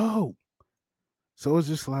like, oh. So it's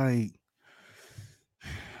just like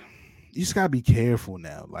you just gotta be careful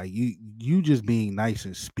now. Like you just being nice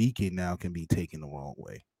and speaking now can be taken the wrong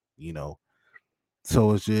way, you know.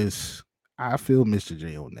 So it's just I feel Mr.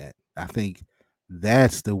 J on that. I think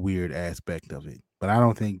that's the weird aspect of it. But I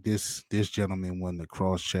don't think this gentleman wanted to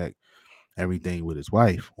cross check everything with his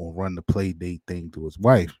wife or run the play date thing to his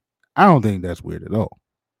wife. I don't think that's weird at all,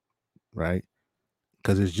 right?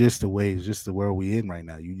 Because it's just the way, it's just the world we in right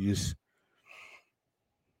now. You just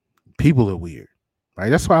people are weird, right?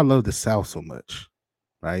 That's why I love the South so much,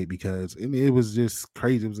 right? Because I mean, it was just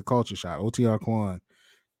crazy. It was a culture shock. OTR Quan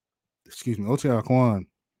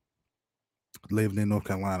lived in North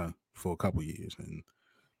Carolina for a couple years, and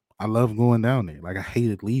I love going down there. Like I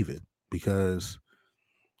hated leaving because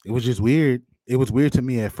it was just weird. It was weird to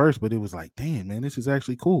me at first, but it was like, damn, man, this is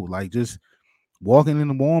actually cool. Like just walking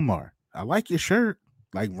into Walmart. I like your shirt.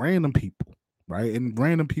 Like random people, right? And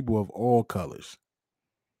random people of all colors,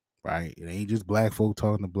 right? It ain't just black folk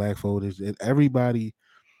talking to black folk. Everybody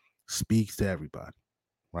speaks to everybody,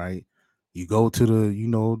 right? You go to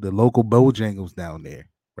the local Bojangles down there,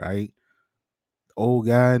 right? Old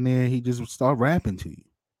guy in there, he just would start rapping to you,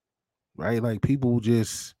 right? Like people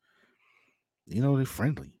just, they're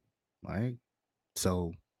friendly, right?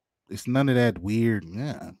 So it's none of that weird,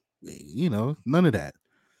 yeah, none of that.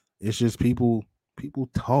 It's just people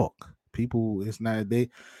talk. People, it's not they.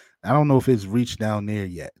 I don't know if it's reached down there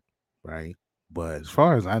yet, right? But as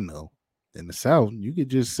far as I know, in the South, you could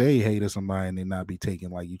just say hey to somebody and they not be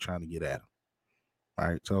taken like you trying to get at them,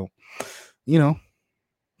 right? So, you know,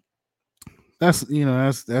 that's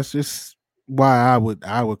just why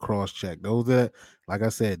I would cross check those that, like I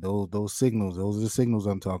said, those signals. Those are the signals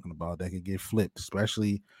I'm talking about that can get flipped,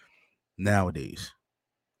 especially nowadays.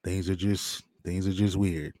 Things are just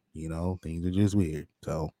weird, things are just weird.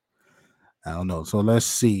 So I don't know. So let's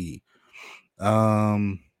see.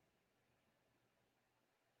 Um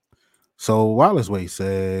so Wallace Way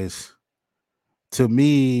says to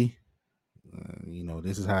me,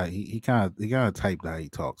 this is how he kind of typed how he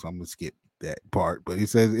talks. So I'm gonna skip that part, but he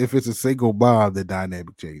says if it's a single mom, the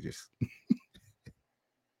dynamic changes.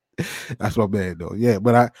 That's my bad though. Yeah,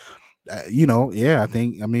 but I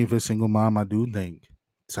think if it's a single mom, I do think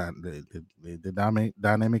the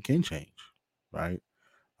dynamic can change, right?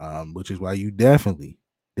 Which is why you definitely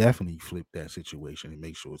flip that situation and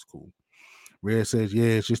make sure it's cool. Red says, yeah,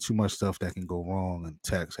 it's just too much stuff that can go wrong, and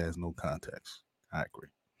text has no context. I agree.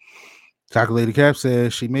 Chocolate Lady Cap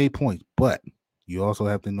says she made points, but you also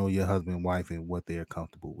have to know your husband and wife and what they're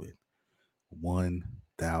comfortable with.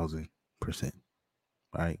 1,000%.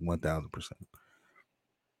 Right? 1,000%.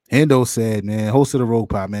 Hendo said, man, host of the Rogue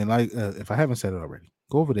Pod, man. Like, if I haven't said it already,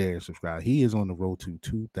 go over there and subscribe. He is on the road to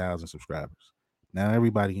 2,000 subscribers. Now,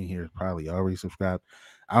 everybody in here is probably already subscribed.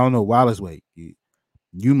 I don't know. Wallace Wade, you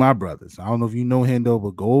my brothers. I don't know if you know Hendo,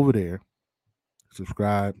 but go over there,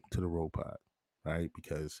 subscribe to the Rogue Pod, right?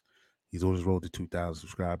 Because he's on his road to 2,000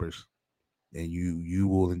 subscribers, and you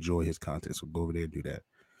will enjoy his content. So go over there and do that.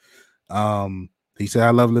 He said, I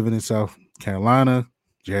love living in South Carolina.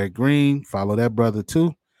 Jared Green, follow that brother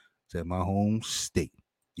too. Said my home state.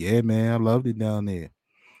 Yeah, man, I loved it down there.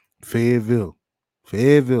 Fayetteville,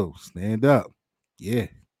 stand up. Yeah.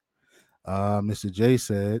 Mr. J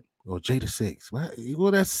said, or J the six. Well,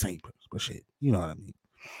 that's the same person, but shit, you know what I mean.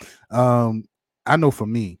 I know for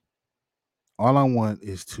me, all I want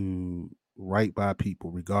is to right by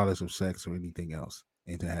people, regardless of sex or anything else,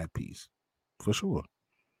 and to have peace. For sure.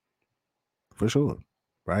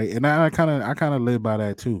 Right. And I kind of live by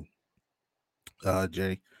that too.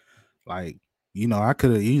 Jay. Like, I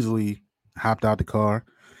could have easily hopped out the car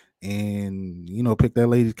and, picked that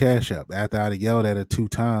lady's cash up. After I'd have yelled at her 2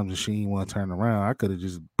 times and she didn't want to turn around, I could have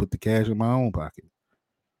just put the cash in my own pocket.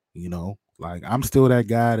 Like, I'm still that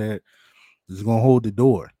guy that is going to hold the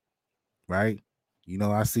door, right?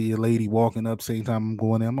 I see a lady walking up, same time I'm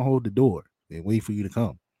going there, I'm going to hold the door and wait for you to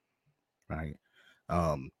come, right?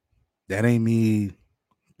 That ain't me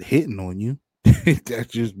hitting on you.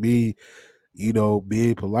 That's just me,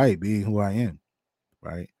 being polite, being who I am,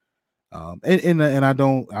 right? And I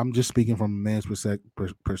don't. I'm just speaking from a man's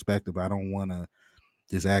perspective. I don't want to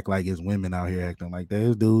just act like it's women out here acting like that.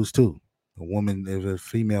 There's dudes too. A woman, if a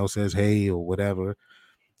female says hey or whatever,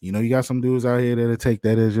 you got some dudes out here that'll take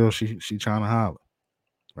that as she trying to holler,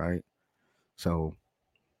 right? So,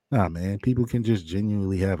 nah, man, people can just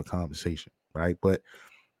genuinely have a conversation, right? But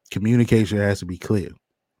communication has to be clear.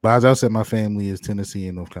 But as I said, my family is Tennessee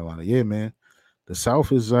and North Carolina. Yeah, man. The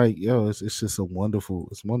South is like, it's just a wonderful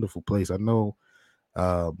place. I know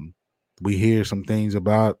we hear some things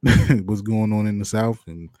about what's going on in the South,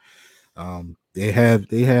 and they have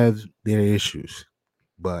their issues.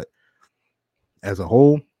 But as a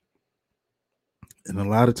whole, and a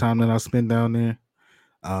lot of time that I spend down there,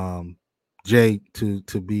 Jared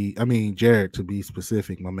to be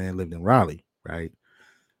specific, my man lived in Raleigh, right?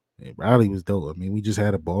 And Raleigh was dope. I mean, we just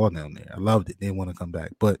had a ball down there. I loved it. Didn't want to come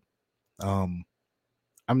back. But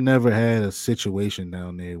I've never had a situation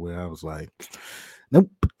down there where I was like,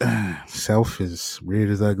 nope, South is reared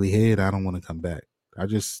his ugly head. I don't want to come back. I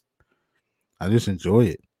just enjoy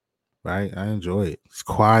it, right? I enjoy it. It's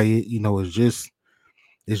quiet,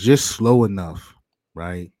 it's just slow enough,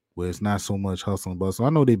 right? Where it's not so much hustle and bustle. I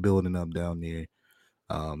know they're building up down there,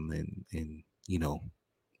 and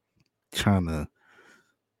trying to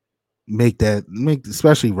make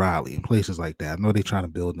especially Raleigh and places like that. I know they're trying to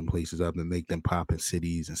build them places up and make them pop in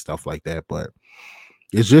cities and stuff like that, but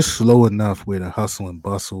it's just slow enough where the hustle and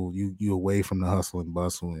bustle, you away from the hustle and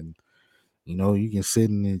bustle, and you can sit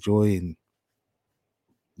and enjoy and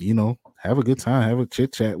have a good time, have a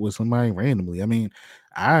chit chat with somebody randomly. I mean,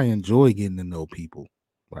 I enjoy getting to know people,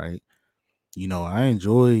 right? I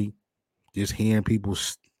enjoy just hearing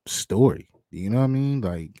people's story. You know what I mean?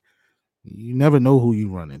 Like, you never know who you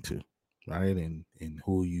run into, right? And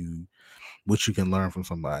what you can learn from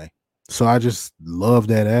somebody. So I just love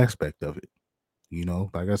that aspect of it.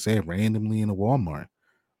 Like I said, randomly in a Walmart,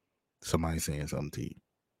 somebody saying something to you.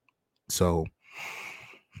 So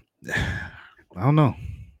I don't know.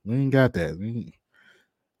 We ain't got that.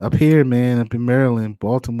 Up here, man, up in Maryland,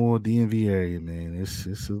 Baltimore, DMV area, man, it's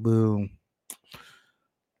a little,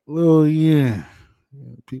 yeah.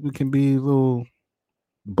 People can be a little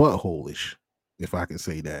butthole-ish, if I can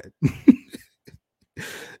say that.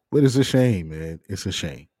 But it's a shame, man. It's a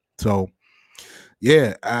shame. So,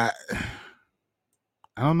 yeah, I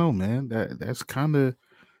don't know, man. That's kind of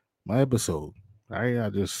my episode. Right? I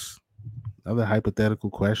just another hypothetical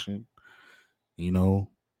question,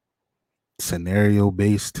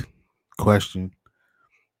 scenario-based question.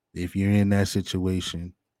 If you're in that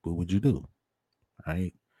situation, what would you do?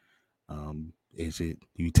 Right? Is it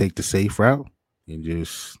you take the safe route and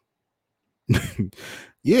just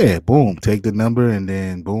yeah, boom, take the number and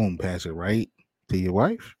then boom, pass it right to your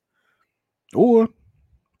wife? Or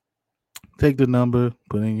take the number,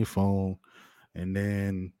 put it in your phone, and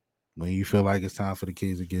then when you feel like it's time for the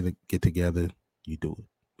kids to get together, you do it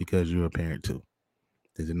because you're a parent too.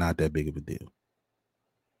 Is it not that big of a deal?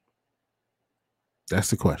 That's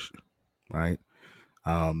the question, right?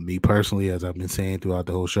 Me personally, as I've been saying throughout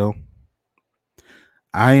the whole show,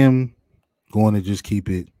 I am going to just keep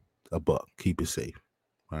it a buck, keep it safe.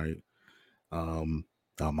 All right. Um,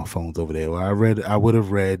 my phone's over there. Well, I would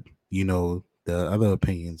have read, the other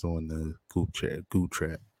opinions on the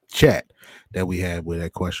chat that we had where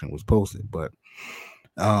that question was posted, but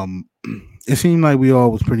um, it seemed like we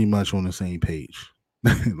all was pretty much on the same page.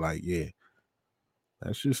 Like, yeah,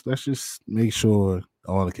 let's just make sure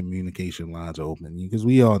all the communication lines are open because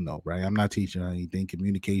we all know, right? I'm not teaching anything.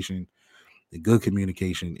 The good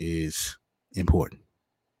communication is important,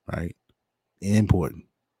 right? Important.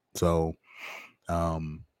 So,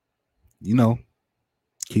 um, you know,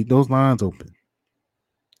 keep those lines open,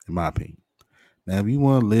 in my opinion. Now, if you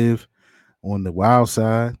want to live on the wild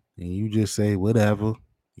side and you just say whatever,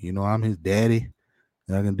 I'm his daddy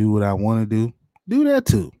and I can do what I want to do that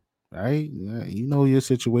too, right? You know your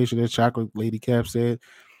situation, as Chocolate Lady Cap said.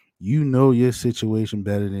 You know your situation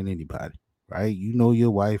better than anybody, right? You know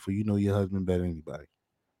your wife or you know your husband better than anybody.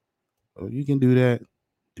 So you can do that,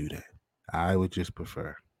 do that. I would just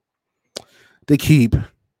prefer to keep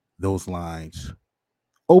those lines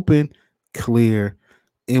open, clear,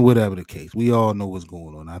 and whatever the case. We all know what's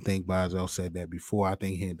going on. I think Bazel said that before. I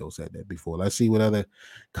think Hendo said that before. Let's see what other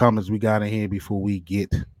comments we got in here before we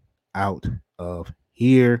get out of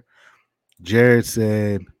here. Jared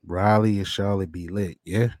said Raleigh and Charlotte be lit.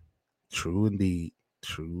 Yeah, true indeed.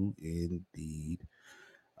 True indeed.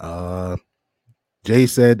 Jay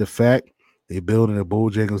said the fact they building a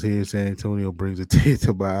Bojangles here in San Antonio brings a tear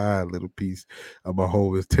to my eye. A little piece of my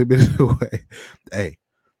home is 10 minutes away. Hey,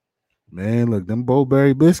 man, look, them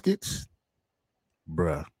Bowberry biscuits,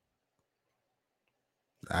 bruh.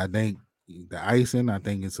 I think the icing, I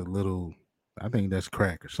think that's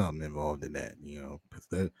crack or something involved in that,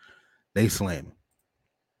 because they slamming.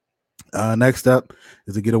 Next up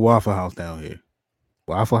is to get a Waffle House down here.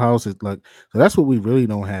 Waffle House is so that's what we really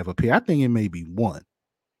don't have up here. I think it may be one.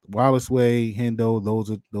 Wallace Way, Hendo,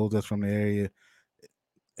 those that's from the area.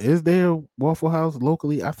 Is there a Waffle House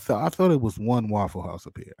locally? I thought it was one Waffle House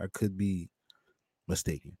up here. I could be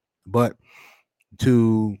mistaken. But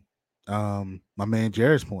to my man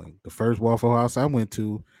Jared's point, the first Waffle House I went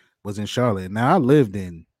to was in Charlotte. Now I lived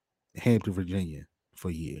in Hampton, Virginia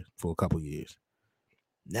for a couple years.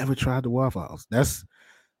 Never tried the Waffle House. That's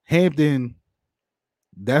Hampton.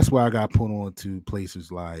 That's why I got put on to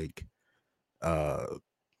places like Golden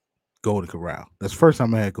Corral. That's the first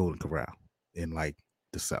time I had Golden Corral in like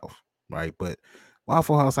the South, right? But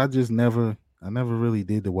Waffle House, I never really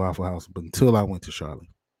did the Waffle House, but until I went to Charlotte.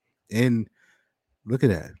 And look at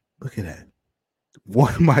that.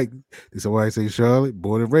 One Mike, this is why I say Charlotte,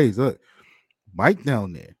 born and raised. Look, Mike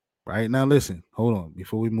down there, right? Now listen, hold on,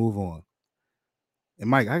 before we move on. And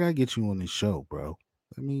Mike, I gotta get you on this show, bro.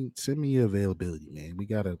 I mean, send me your availability, man. We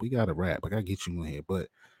gotta wrap. I gotta get you on here. But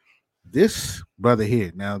this brother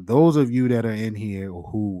here, now those of you that are in here or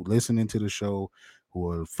who listening to the show, who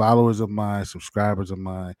are followers of mine, subscribers of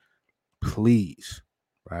mine, please,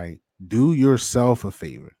 right, do yourself a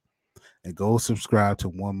favor and go subscribe to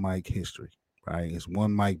One Mike History, right? It's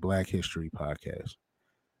One Mike Black History podcast.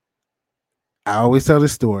 I always tell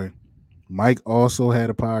this story. Mike also had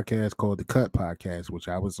a podcast called The Cut Podcast, which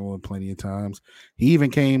I was on plenty of times. He even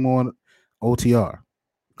came on OTR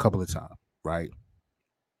a couple of times, right?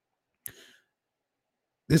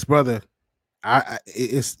 This brother,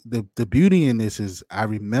 it's the beauty in this is I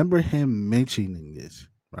remember him mentioning this,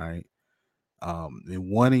 right? And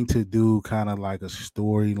wanting to do kind of like a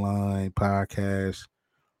storyline podcast,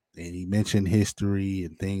 and he mentioned history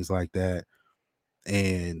and things like that.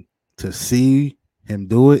 And to see him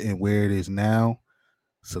do it and where it is now,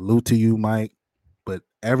 salute to you, Mike. But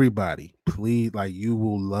everybody, please, like, you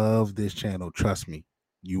will love this channel. Trust me,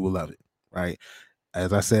 you will love it, right?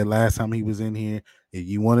 As I said last time he was in here, if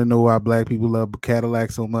you want to know why black people love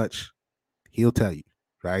Cadillac so much, he'll tell you,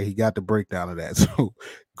 right? He got the breakdown of that. So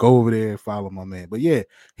go over there and follow my man. But yeah,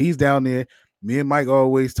 he's down there. Me and Mike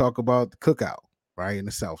always talk about the cookout, right, in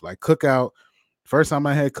the South. Like cookout, first time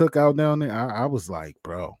I had cookout down there, I was like,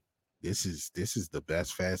 bro, this is the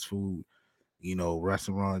best fast food,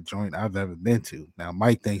 restaurant joint I've ever been to. Now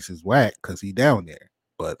Mike thinks it's whack because he down there.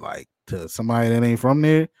 But like to somebody that ain't from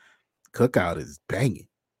there, cookout is banging.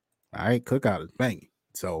 All right, cookout is banging.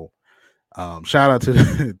 So shout out to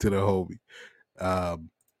the to the homie.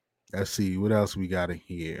 Let's see what else we got in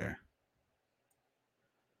here.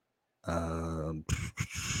 Where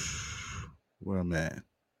am I at?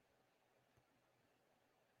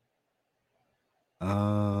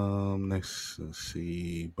 Let's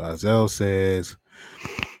see. Bazel says,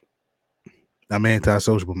 I'm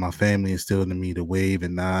antisocial, but my family instilled in me to wave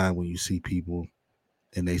and nod when you see people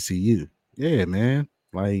and they see you. Yeah, man.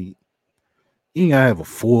 Like, You ain't gotta have a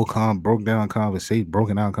full broken down conversation,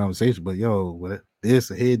 but yo, what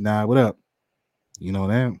this a head nod, what up? You know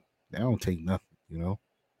that don't take nothing, you know.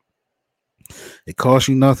 It costs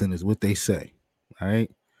you nothing, is what they say. All right.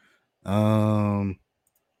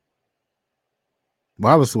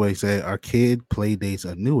 Wallace Way said, "Are kid play dates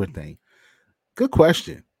a newer thing?" Good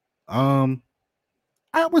question. I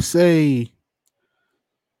would say,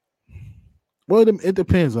 well, it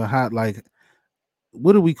depends on how. Like,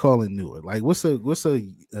 what do we call it newer? Like, what's a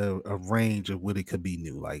range of what it could be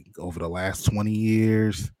new? Like over the last 20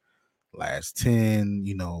 years, last 10.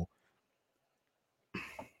 You know,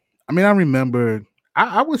 I mean, I remember.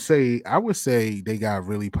 I would say they got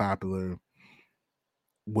really popular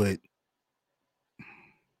with.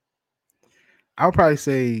 I would probably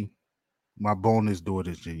say my bonus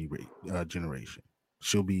daughter's generation.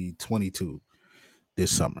 She'll be 22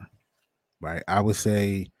 this summer, right? I would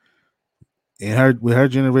say in her with her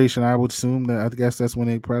generation, I would assume that I guess that's when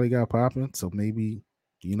they probably got popping. So maybe,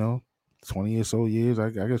 you know, 20 or so years. I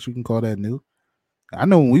guess you can call that new. I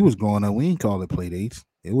know when we was growing up, we didn't call it play dates.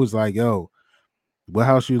 It was like, yo, what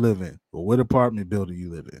house you live in? Or what apartment building you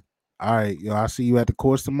live in? All right, yo, I see you at the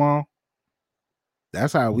course tomorrow.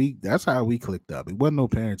 That's how we clicked up. It wasn't no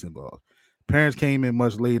parents involved. Parents came in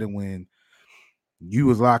much later when you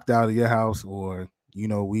was locked out of your house, or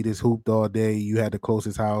we just hooped all day. You had the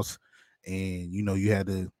closest house, and you had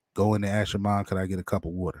to go in and ask your mom, "Could I get a cup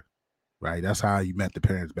of water?" Right? That's how you met the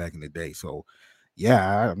parents back in the day. So,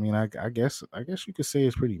 yeah, I mean, I guess you could say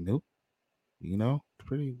it's pretty new. It's a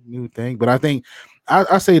pretty new thing. But I think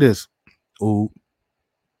I say this: oh,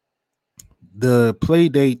 the play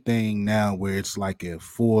date thing now, where it's like a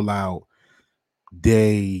full out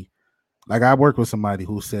day. Like I worked with somebody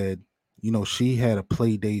who said, she had a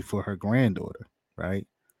play date for her granddaughter, right?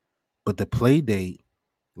 But the play date,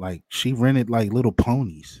 like she rented like little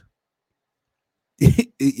ponies.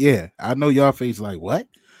 Yeah, I know y'all face like what?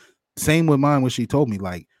 Same with mine when she told me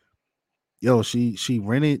like, yo, she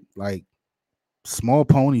rented like small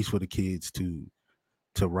ponies for the kids to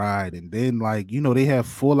ride, and then like they have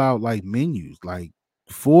full out like menus, like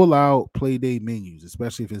full out play date menus,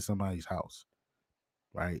 especially if it's somebody's house,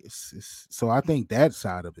 right? So I think that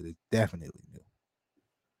side of it is definitely new,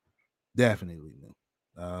 definitely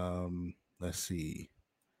new. Let's see.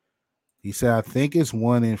 He said, I think it's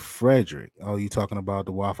one in Frederick. Oh, you talking about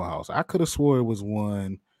the Waffle House? I could have swore it was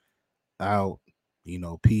one out,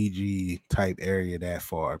 PG type area that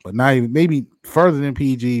far, but not even maybe further than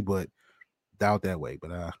PG, but doubt that way.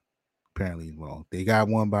 But apparently he's wrong. They got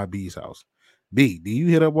one by B's house. B, do you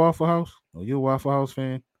hit up Waffle House? Are you a Waffle House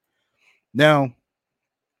fan? Now,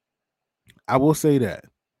 I will say that.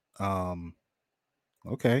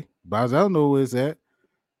 Okay. Bazel know where it's at.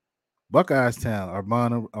 Buckeyes Town,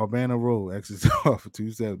 Urbana Road, exit off of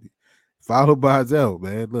 270. Follow Bazel,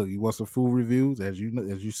 man. Look, you want some food reviews? As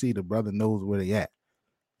you see, the brother knows where they at.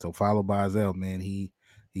 So follow Bazel, man. He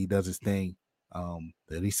does his thing.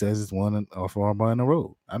 That he says is one off Urbana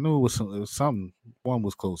Road. I knew it was something. One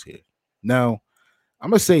was close here. Now, I'm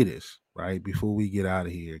gonna say this right before we get out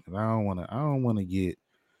of here because I don't want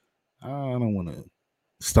to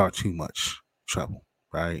start too much trouble.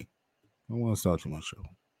 Right? I don't want to start too much trouble.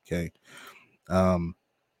 Okay.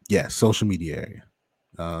 Yeah, social media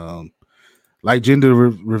area. Like gender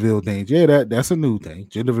reveal things. Yeah, that's a new thing.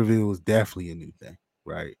 Gender reveal is definitely a new thing,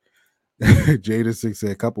 right? Jada Six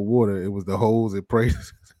said, "Cup of water." It was the hoes that prayed.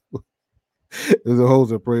 It was the hoes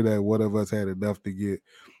that prayed that one of us had enough to get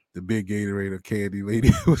the big Gatorade or candy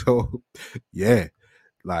lady. So, yeah,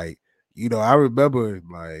 like I remember,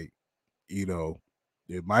 like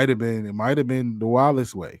it might have been the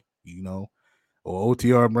Wallace way, or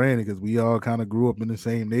OTR Brandon, because we all kind of grew up in the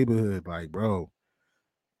same neighborhood. Like, bro,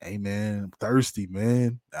 hey man, I'm thirsty,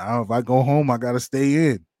 man. If I go home, I gotta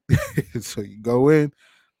stay in. So you go in,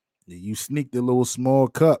 you sneak the little small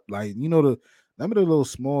cup, like remember the little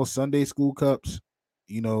small Sunday school cups,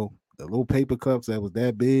 the little paper cups that was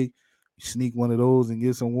that big. You sneak one of those and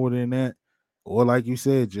get some water in that, or like you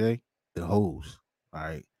said, Jay, the hose. All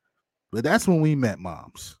right, but that's when we met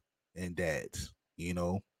moms and dads.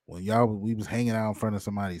 When we was hanging out in front of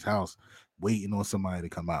somebody's house, waiting on somebody to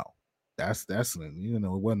come out. That's it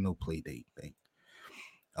wasn't no play date thing.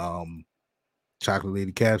 Chocolate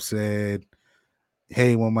Lady Cap said,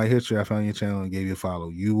 "Hey, one my history, I found your channel and gave you a follow.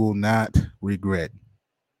 You will not regret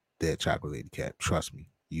that, Chocolate Lady Cap. Trust me,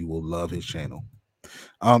 you will love his channel."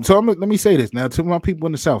 So let me say this now to my people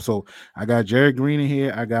in the South. So I got Jared Green in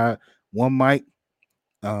here. I got one Mike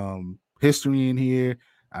history in here.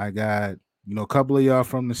 I got a couple of y'all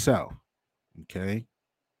from the South. Okay,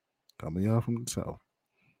 a couple of y'all from the South.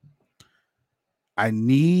 I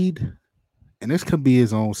need and this could be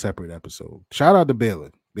his own separate episode. Shout out to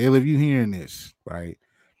Baylor. Baylor, if you hearing this, right?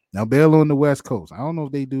 Now, Baylor on the West Coast. I don't know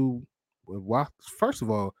if they do. First of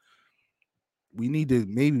all, we need to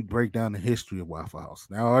maybe break down the history of Waffle House.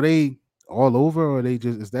 Now, are they all over, or are they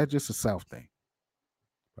just, is that just a South thing?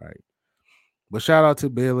 Right. But shout out to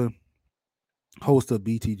Baylor, host of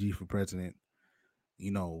BTG for President.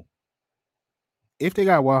 You know, if they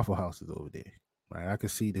got Waffle Houses over there, right, I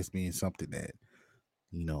could see this being something that,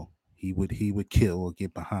 you know, he would kill or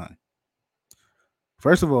get behind.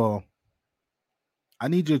 First of all, I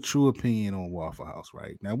need your true opinion on Waffle House,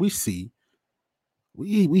 right? Now we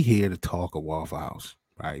hear the talk of Waffle House,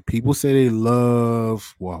 right? People say they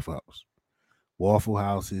love Waffle House. Waffle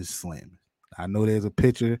House is slamming. I know there's a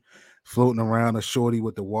picture floating around a shorty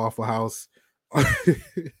with the Waffle House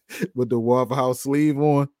with the Waffle House sleeve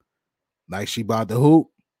on, like she about to hoop.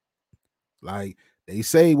 Like they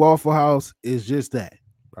say, Waffle House is just that,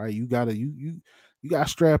 right? You gotta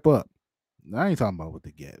strap up. I ain't talking about with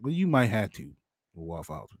the Gap, but you might have to with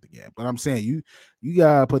Waffle House with the Gap. But I'm saying you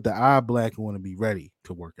gotta put the eye black on and be ready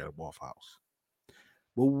to work at a Waffle House.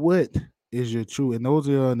 But what is your true? And those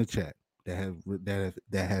are in the chat that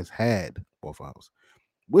has had Waffle House.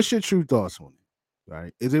 What's your true thoughts on it?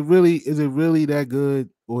 Right? Is it really that good,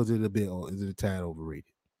 or is it a tad overrated?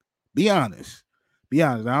 Be honest. Be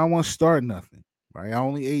honest. I don't want to start nothing. Right? I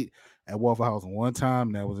only ate at Waffle House one time,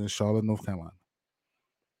 and that was in Charlotte, North Carolina.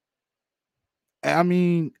 I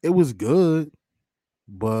mean, it was good,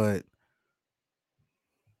 but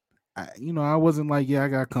I wasn't like, yeah, I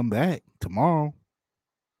gotta come back tomorrow.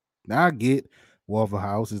 Now I get Waffle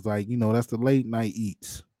House is like, that's the late night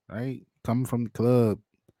eats, right? Coming from the club,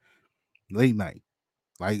 late night.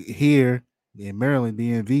 Like here in Maryland,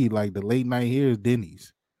 DMV, like the late night here is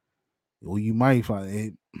Denny's. Well, you might find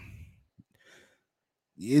it.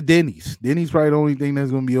 Yeah, Denny's. Denny's probably the only thing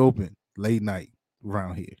that's gonna be open late night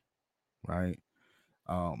around here, right?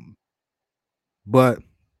 But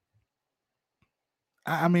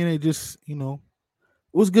I mean, it just it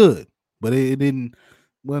was good, but it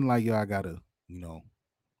wasn't like I gotta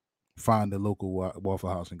find the local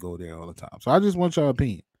Waffle House and go there all the time. So I just want your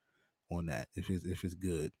opinion on that, if it's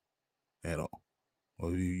good at all,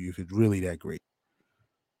 or if it's really that great.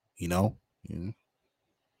 I'm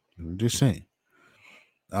just saying.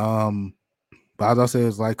 Bazel says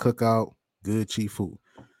it's like Cookout, good cheap food.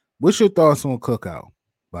 What's your thoughts on Cookout,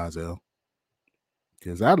 Bazel?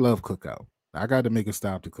 Because I love Cookout. I got to make a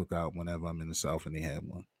stop to Cookout whenever I'm in the South and they have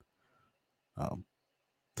one.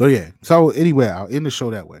 So yeah. So anyway, I'll end the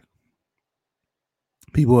show that way.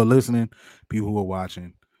 People who are listening, people who are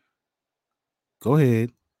watching, go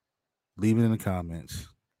ahead, leave it in the comments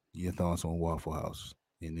your thoughts on Waffle House,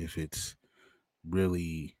 and if it's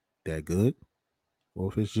really that good,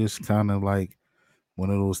 or if it's just kind of like one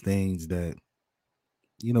of those things that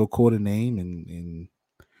caught a name and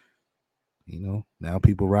now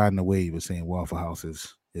people riding the wave of saying Waffle House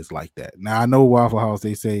is like that. Now I know Waffle House,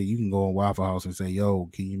 they say you can go on Waffle House and say, yo,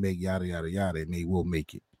 can you make yada yada yada, and they will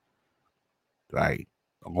make it, right?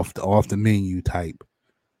 Off the menu type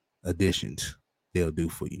additions they'll do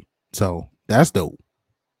for you. So that's dope,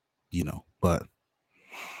 but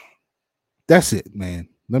that's it, man.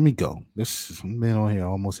 Let me go. This has been on here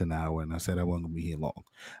almost an hour, and I said I wasn't gonna be here long.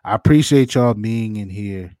 I appreciate y'all being in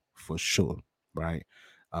here for sure, right?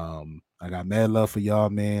 I got mad love for y'all,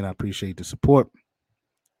 man. I appreciate the support.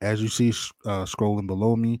 As you see scrolling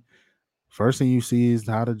below me, first thing you see is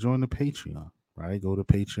how to join the Patreon, right? Go to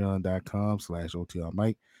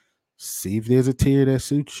patreon.com/OTRMike. See if there's a tier that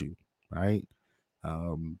suits you, right?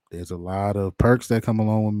 There's a lot of perks that come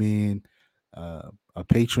along with being a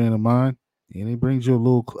patron of mine, and it brings you a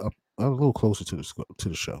little closer to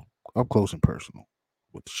the show, up close and personal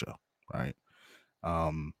with the show, right?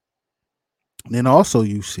 Then also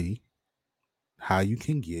you see how you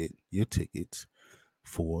can get your tickets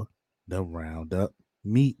for the Roundup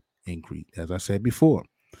meet and greet. As I said before,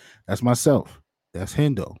 that's myself. That's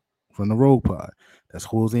Hendo from the Rogue Pod. That's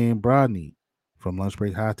Jose and Brodney from Lunch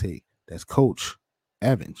Break Hot Take. That's Coach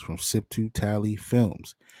Evans from Sip to Tally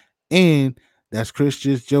Films. And that's Chris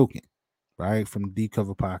Just Joking, right, from the Deep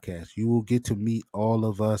Cover Podcast. You will get to meet all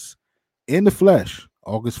of us in the flesh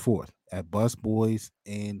August 4th at Bus Boys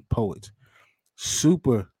and Poets.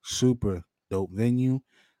 Super, super dope venue.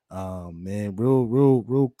 Man,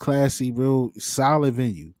 real classy, real solid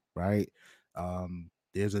venue, right?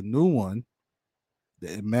 There's a new one.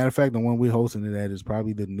 Matter of fact, the one we're hosting it at is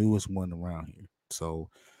probably the newest one around here. So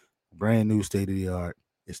brand new, state of the art.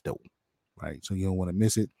 It's dope, right? So you don't want to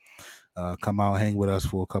miss it. Come out, hang with us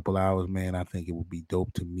for a couple hours, man. I think it would be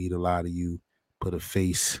dope to meet a lot of you, put a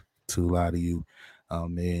face to a lot of you.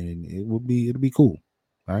 And it'll be cool.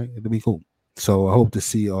 Right? It'll be cool. So I hope to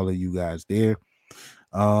see all of you guys there.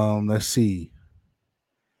 Let's see.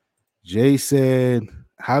 Jay said,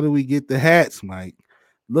 "How do we get the hats, Mike?"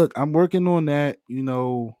 Look, I'm working on that.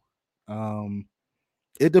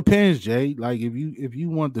 It depends, Jay. Like if you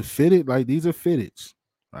want to fit it, like these are fitteds,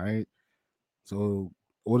 right? So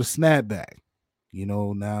or the snapback.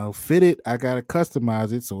 Now fitted, I gotta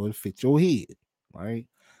customize it so it fits your head, right?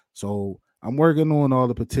 So I'm working on all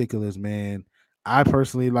the particulars, man. I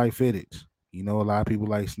personally like fitted. A lot of people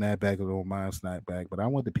like snapback or don't mind snapback, but I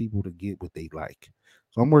want the people to get what they like.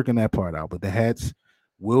 So I'm working that part out. But the hats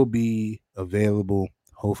will be available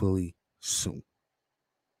hopefully soon.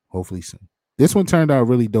 Hopefully soon. This one turned out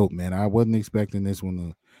really dope, man. I wasn't expecting this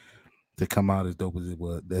one to come out as dope as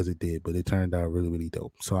it did, but it turned out really, really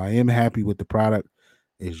dope. So I am happy with the product.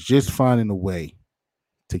 It's just finding a way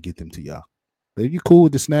to get them to y'all. But if you're cool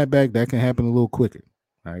with the snapback, that can happen a little quicker.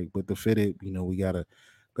 Right. But the fitted, we gotta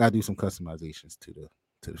do some customizations to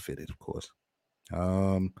the fitted, of course.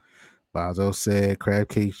 Bazo said crab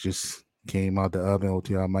cakes just came out the oven.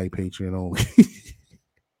 OTR Mike Patreon only.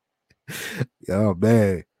 Oh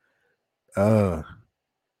man.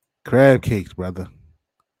 Crab cakes, brother.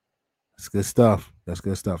 That's good stuff. That's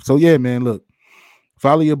good stuff. So yeah, man, look,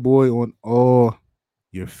 follow your boy on all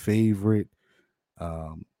your favorite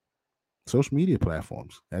social media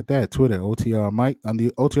platforms. At that, Twitter, OTR Mike, on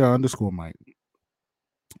the OTR _ Mike,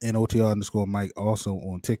 and OTR _ Mike also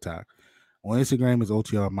on TikTok. On Instagram is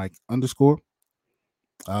OTR Mike _.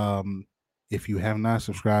 If you have not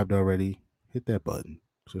subscribed already, hit that button.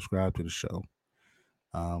 Subscribe to the show.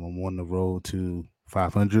 I'm on the road to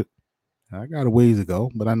 500. I got a ways to go,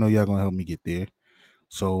 but I know y'all gonna help me get there.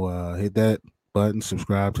 So hit that button,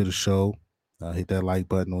 subscribe to the show, hit that like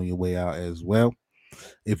button on your way out as well.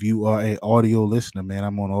 If you are an audio listener, man,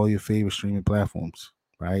 I'm on all your favorite streaming platforms.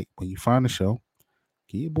 Right? When you find the show,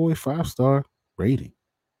 give your boy a 5-star rating.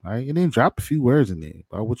 Right? And then drop a few words in there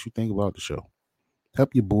about what you think about the show.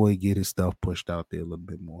 Help your boy get his stuff pushed out there a little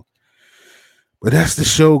bit more. But that's the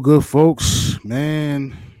show, good folks.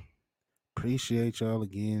 Man, appreciate y'all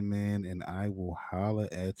again, man. And I will holler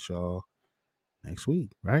at y'all next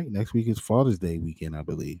week, right? Next week is Father's Day weekend, I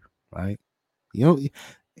believe, right? You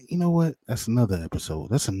know what? That's another episode.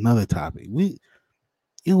 That's another topic. You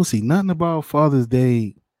don't see nothing about Father's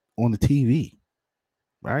Day on the TV,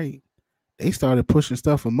 right? They started pushing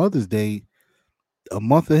stuff for Mother's Day a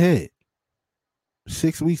month ahead,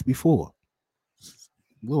 6 weeks before. It's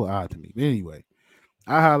a little odd to me. But anyway,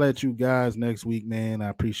 I'll holler at you guys next week, man. I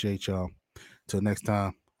appreciate y'all. Till next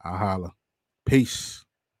time, I'll holler. Peace.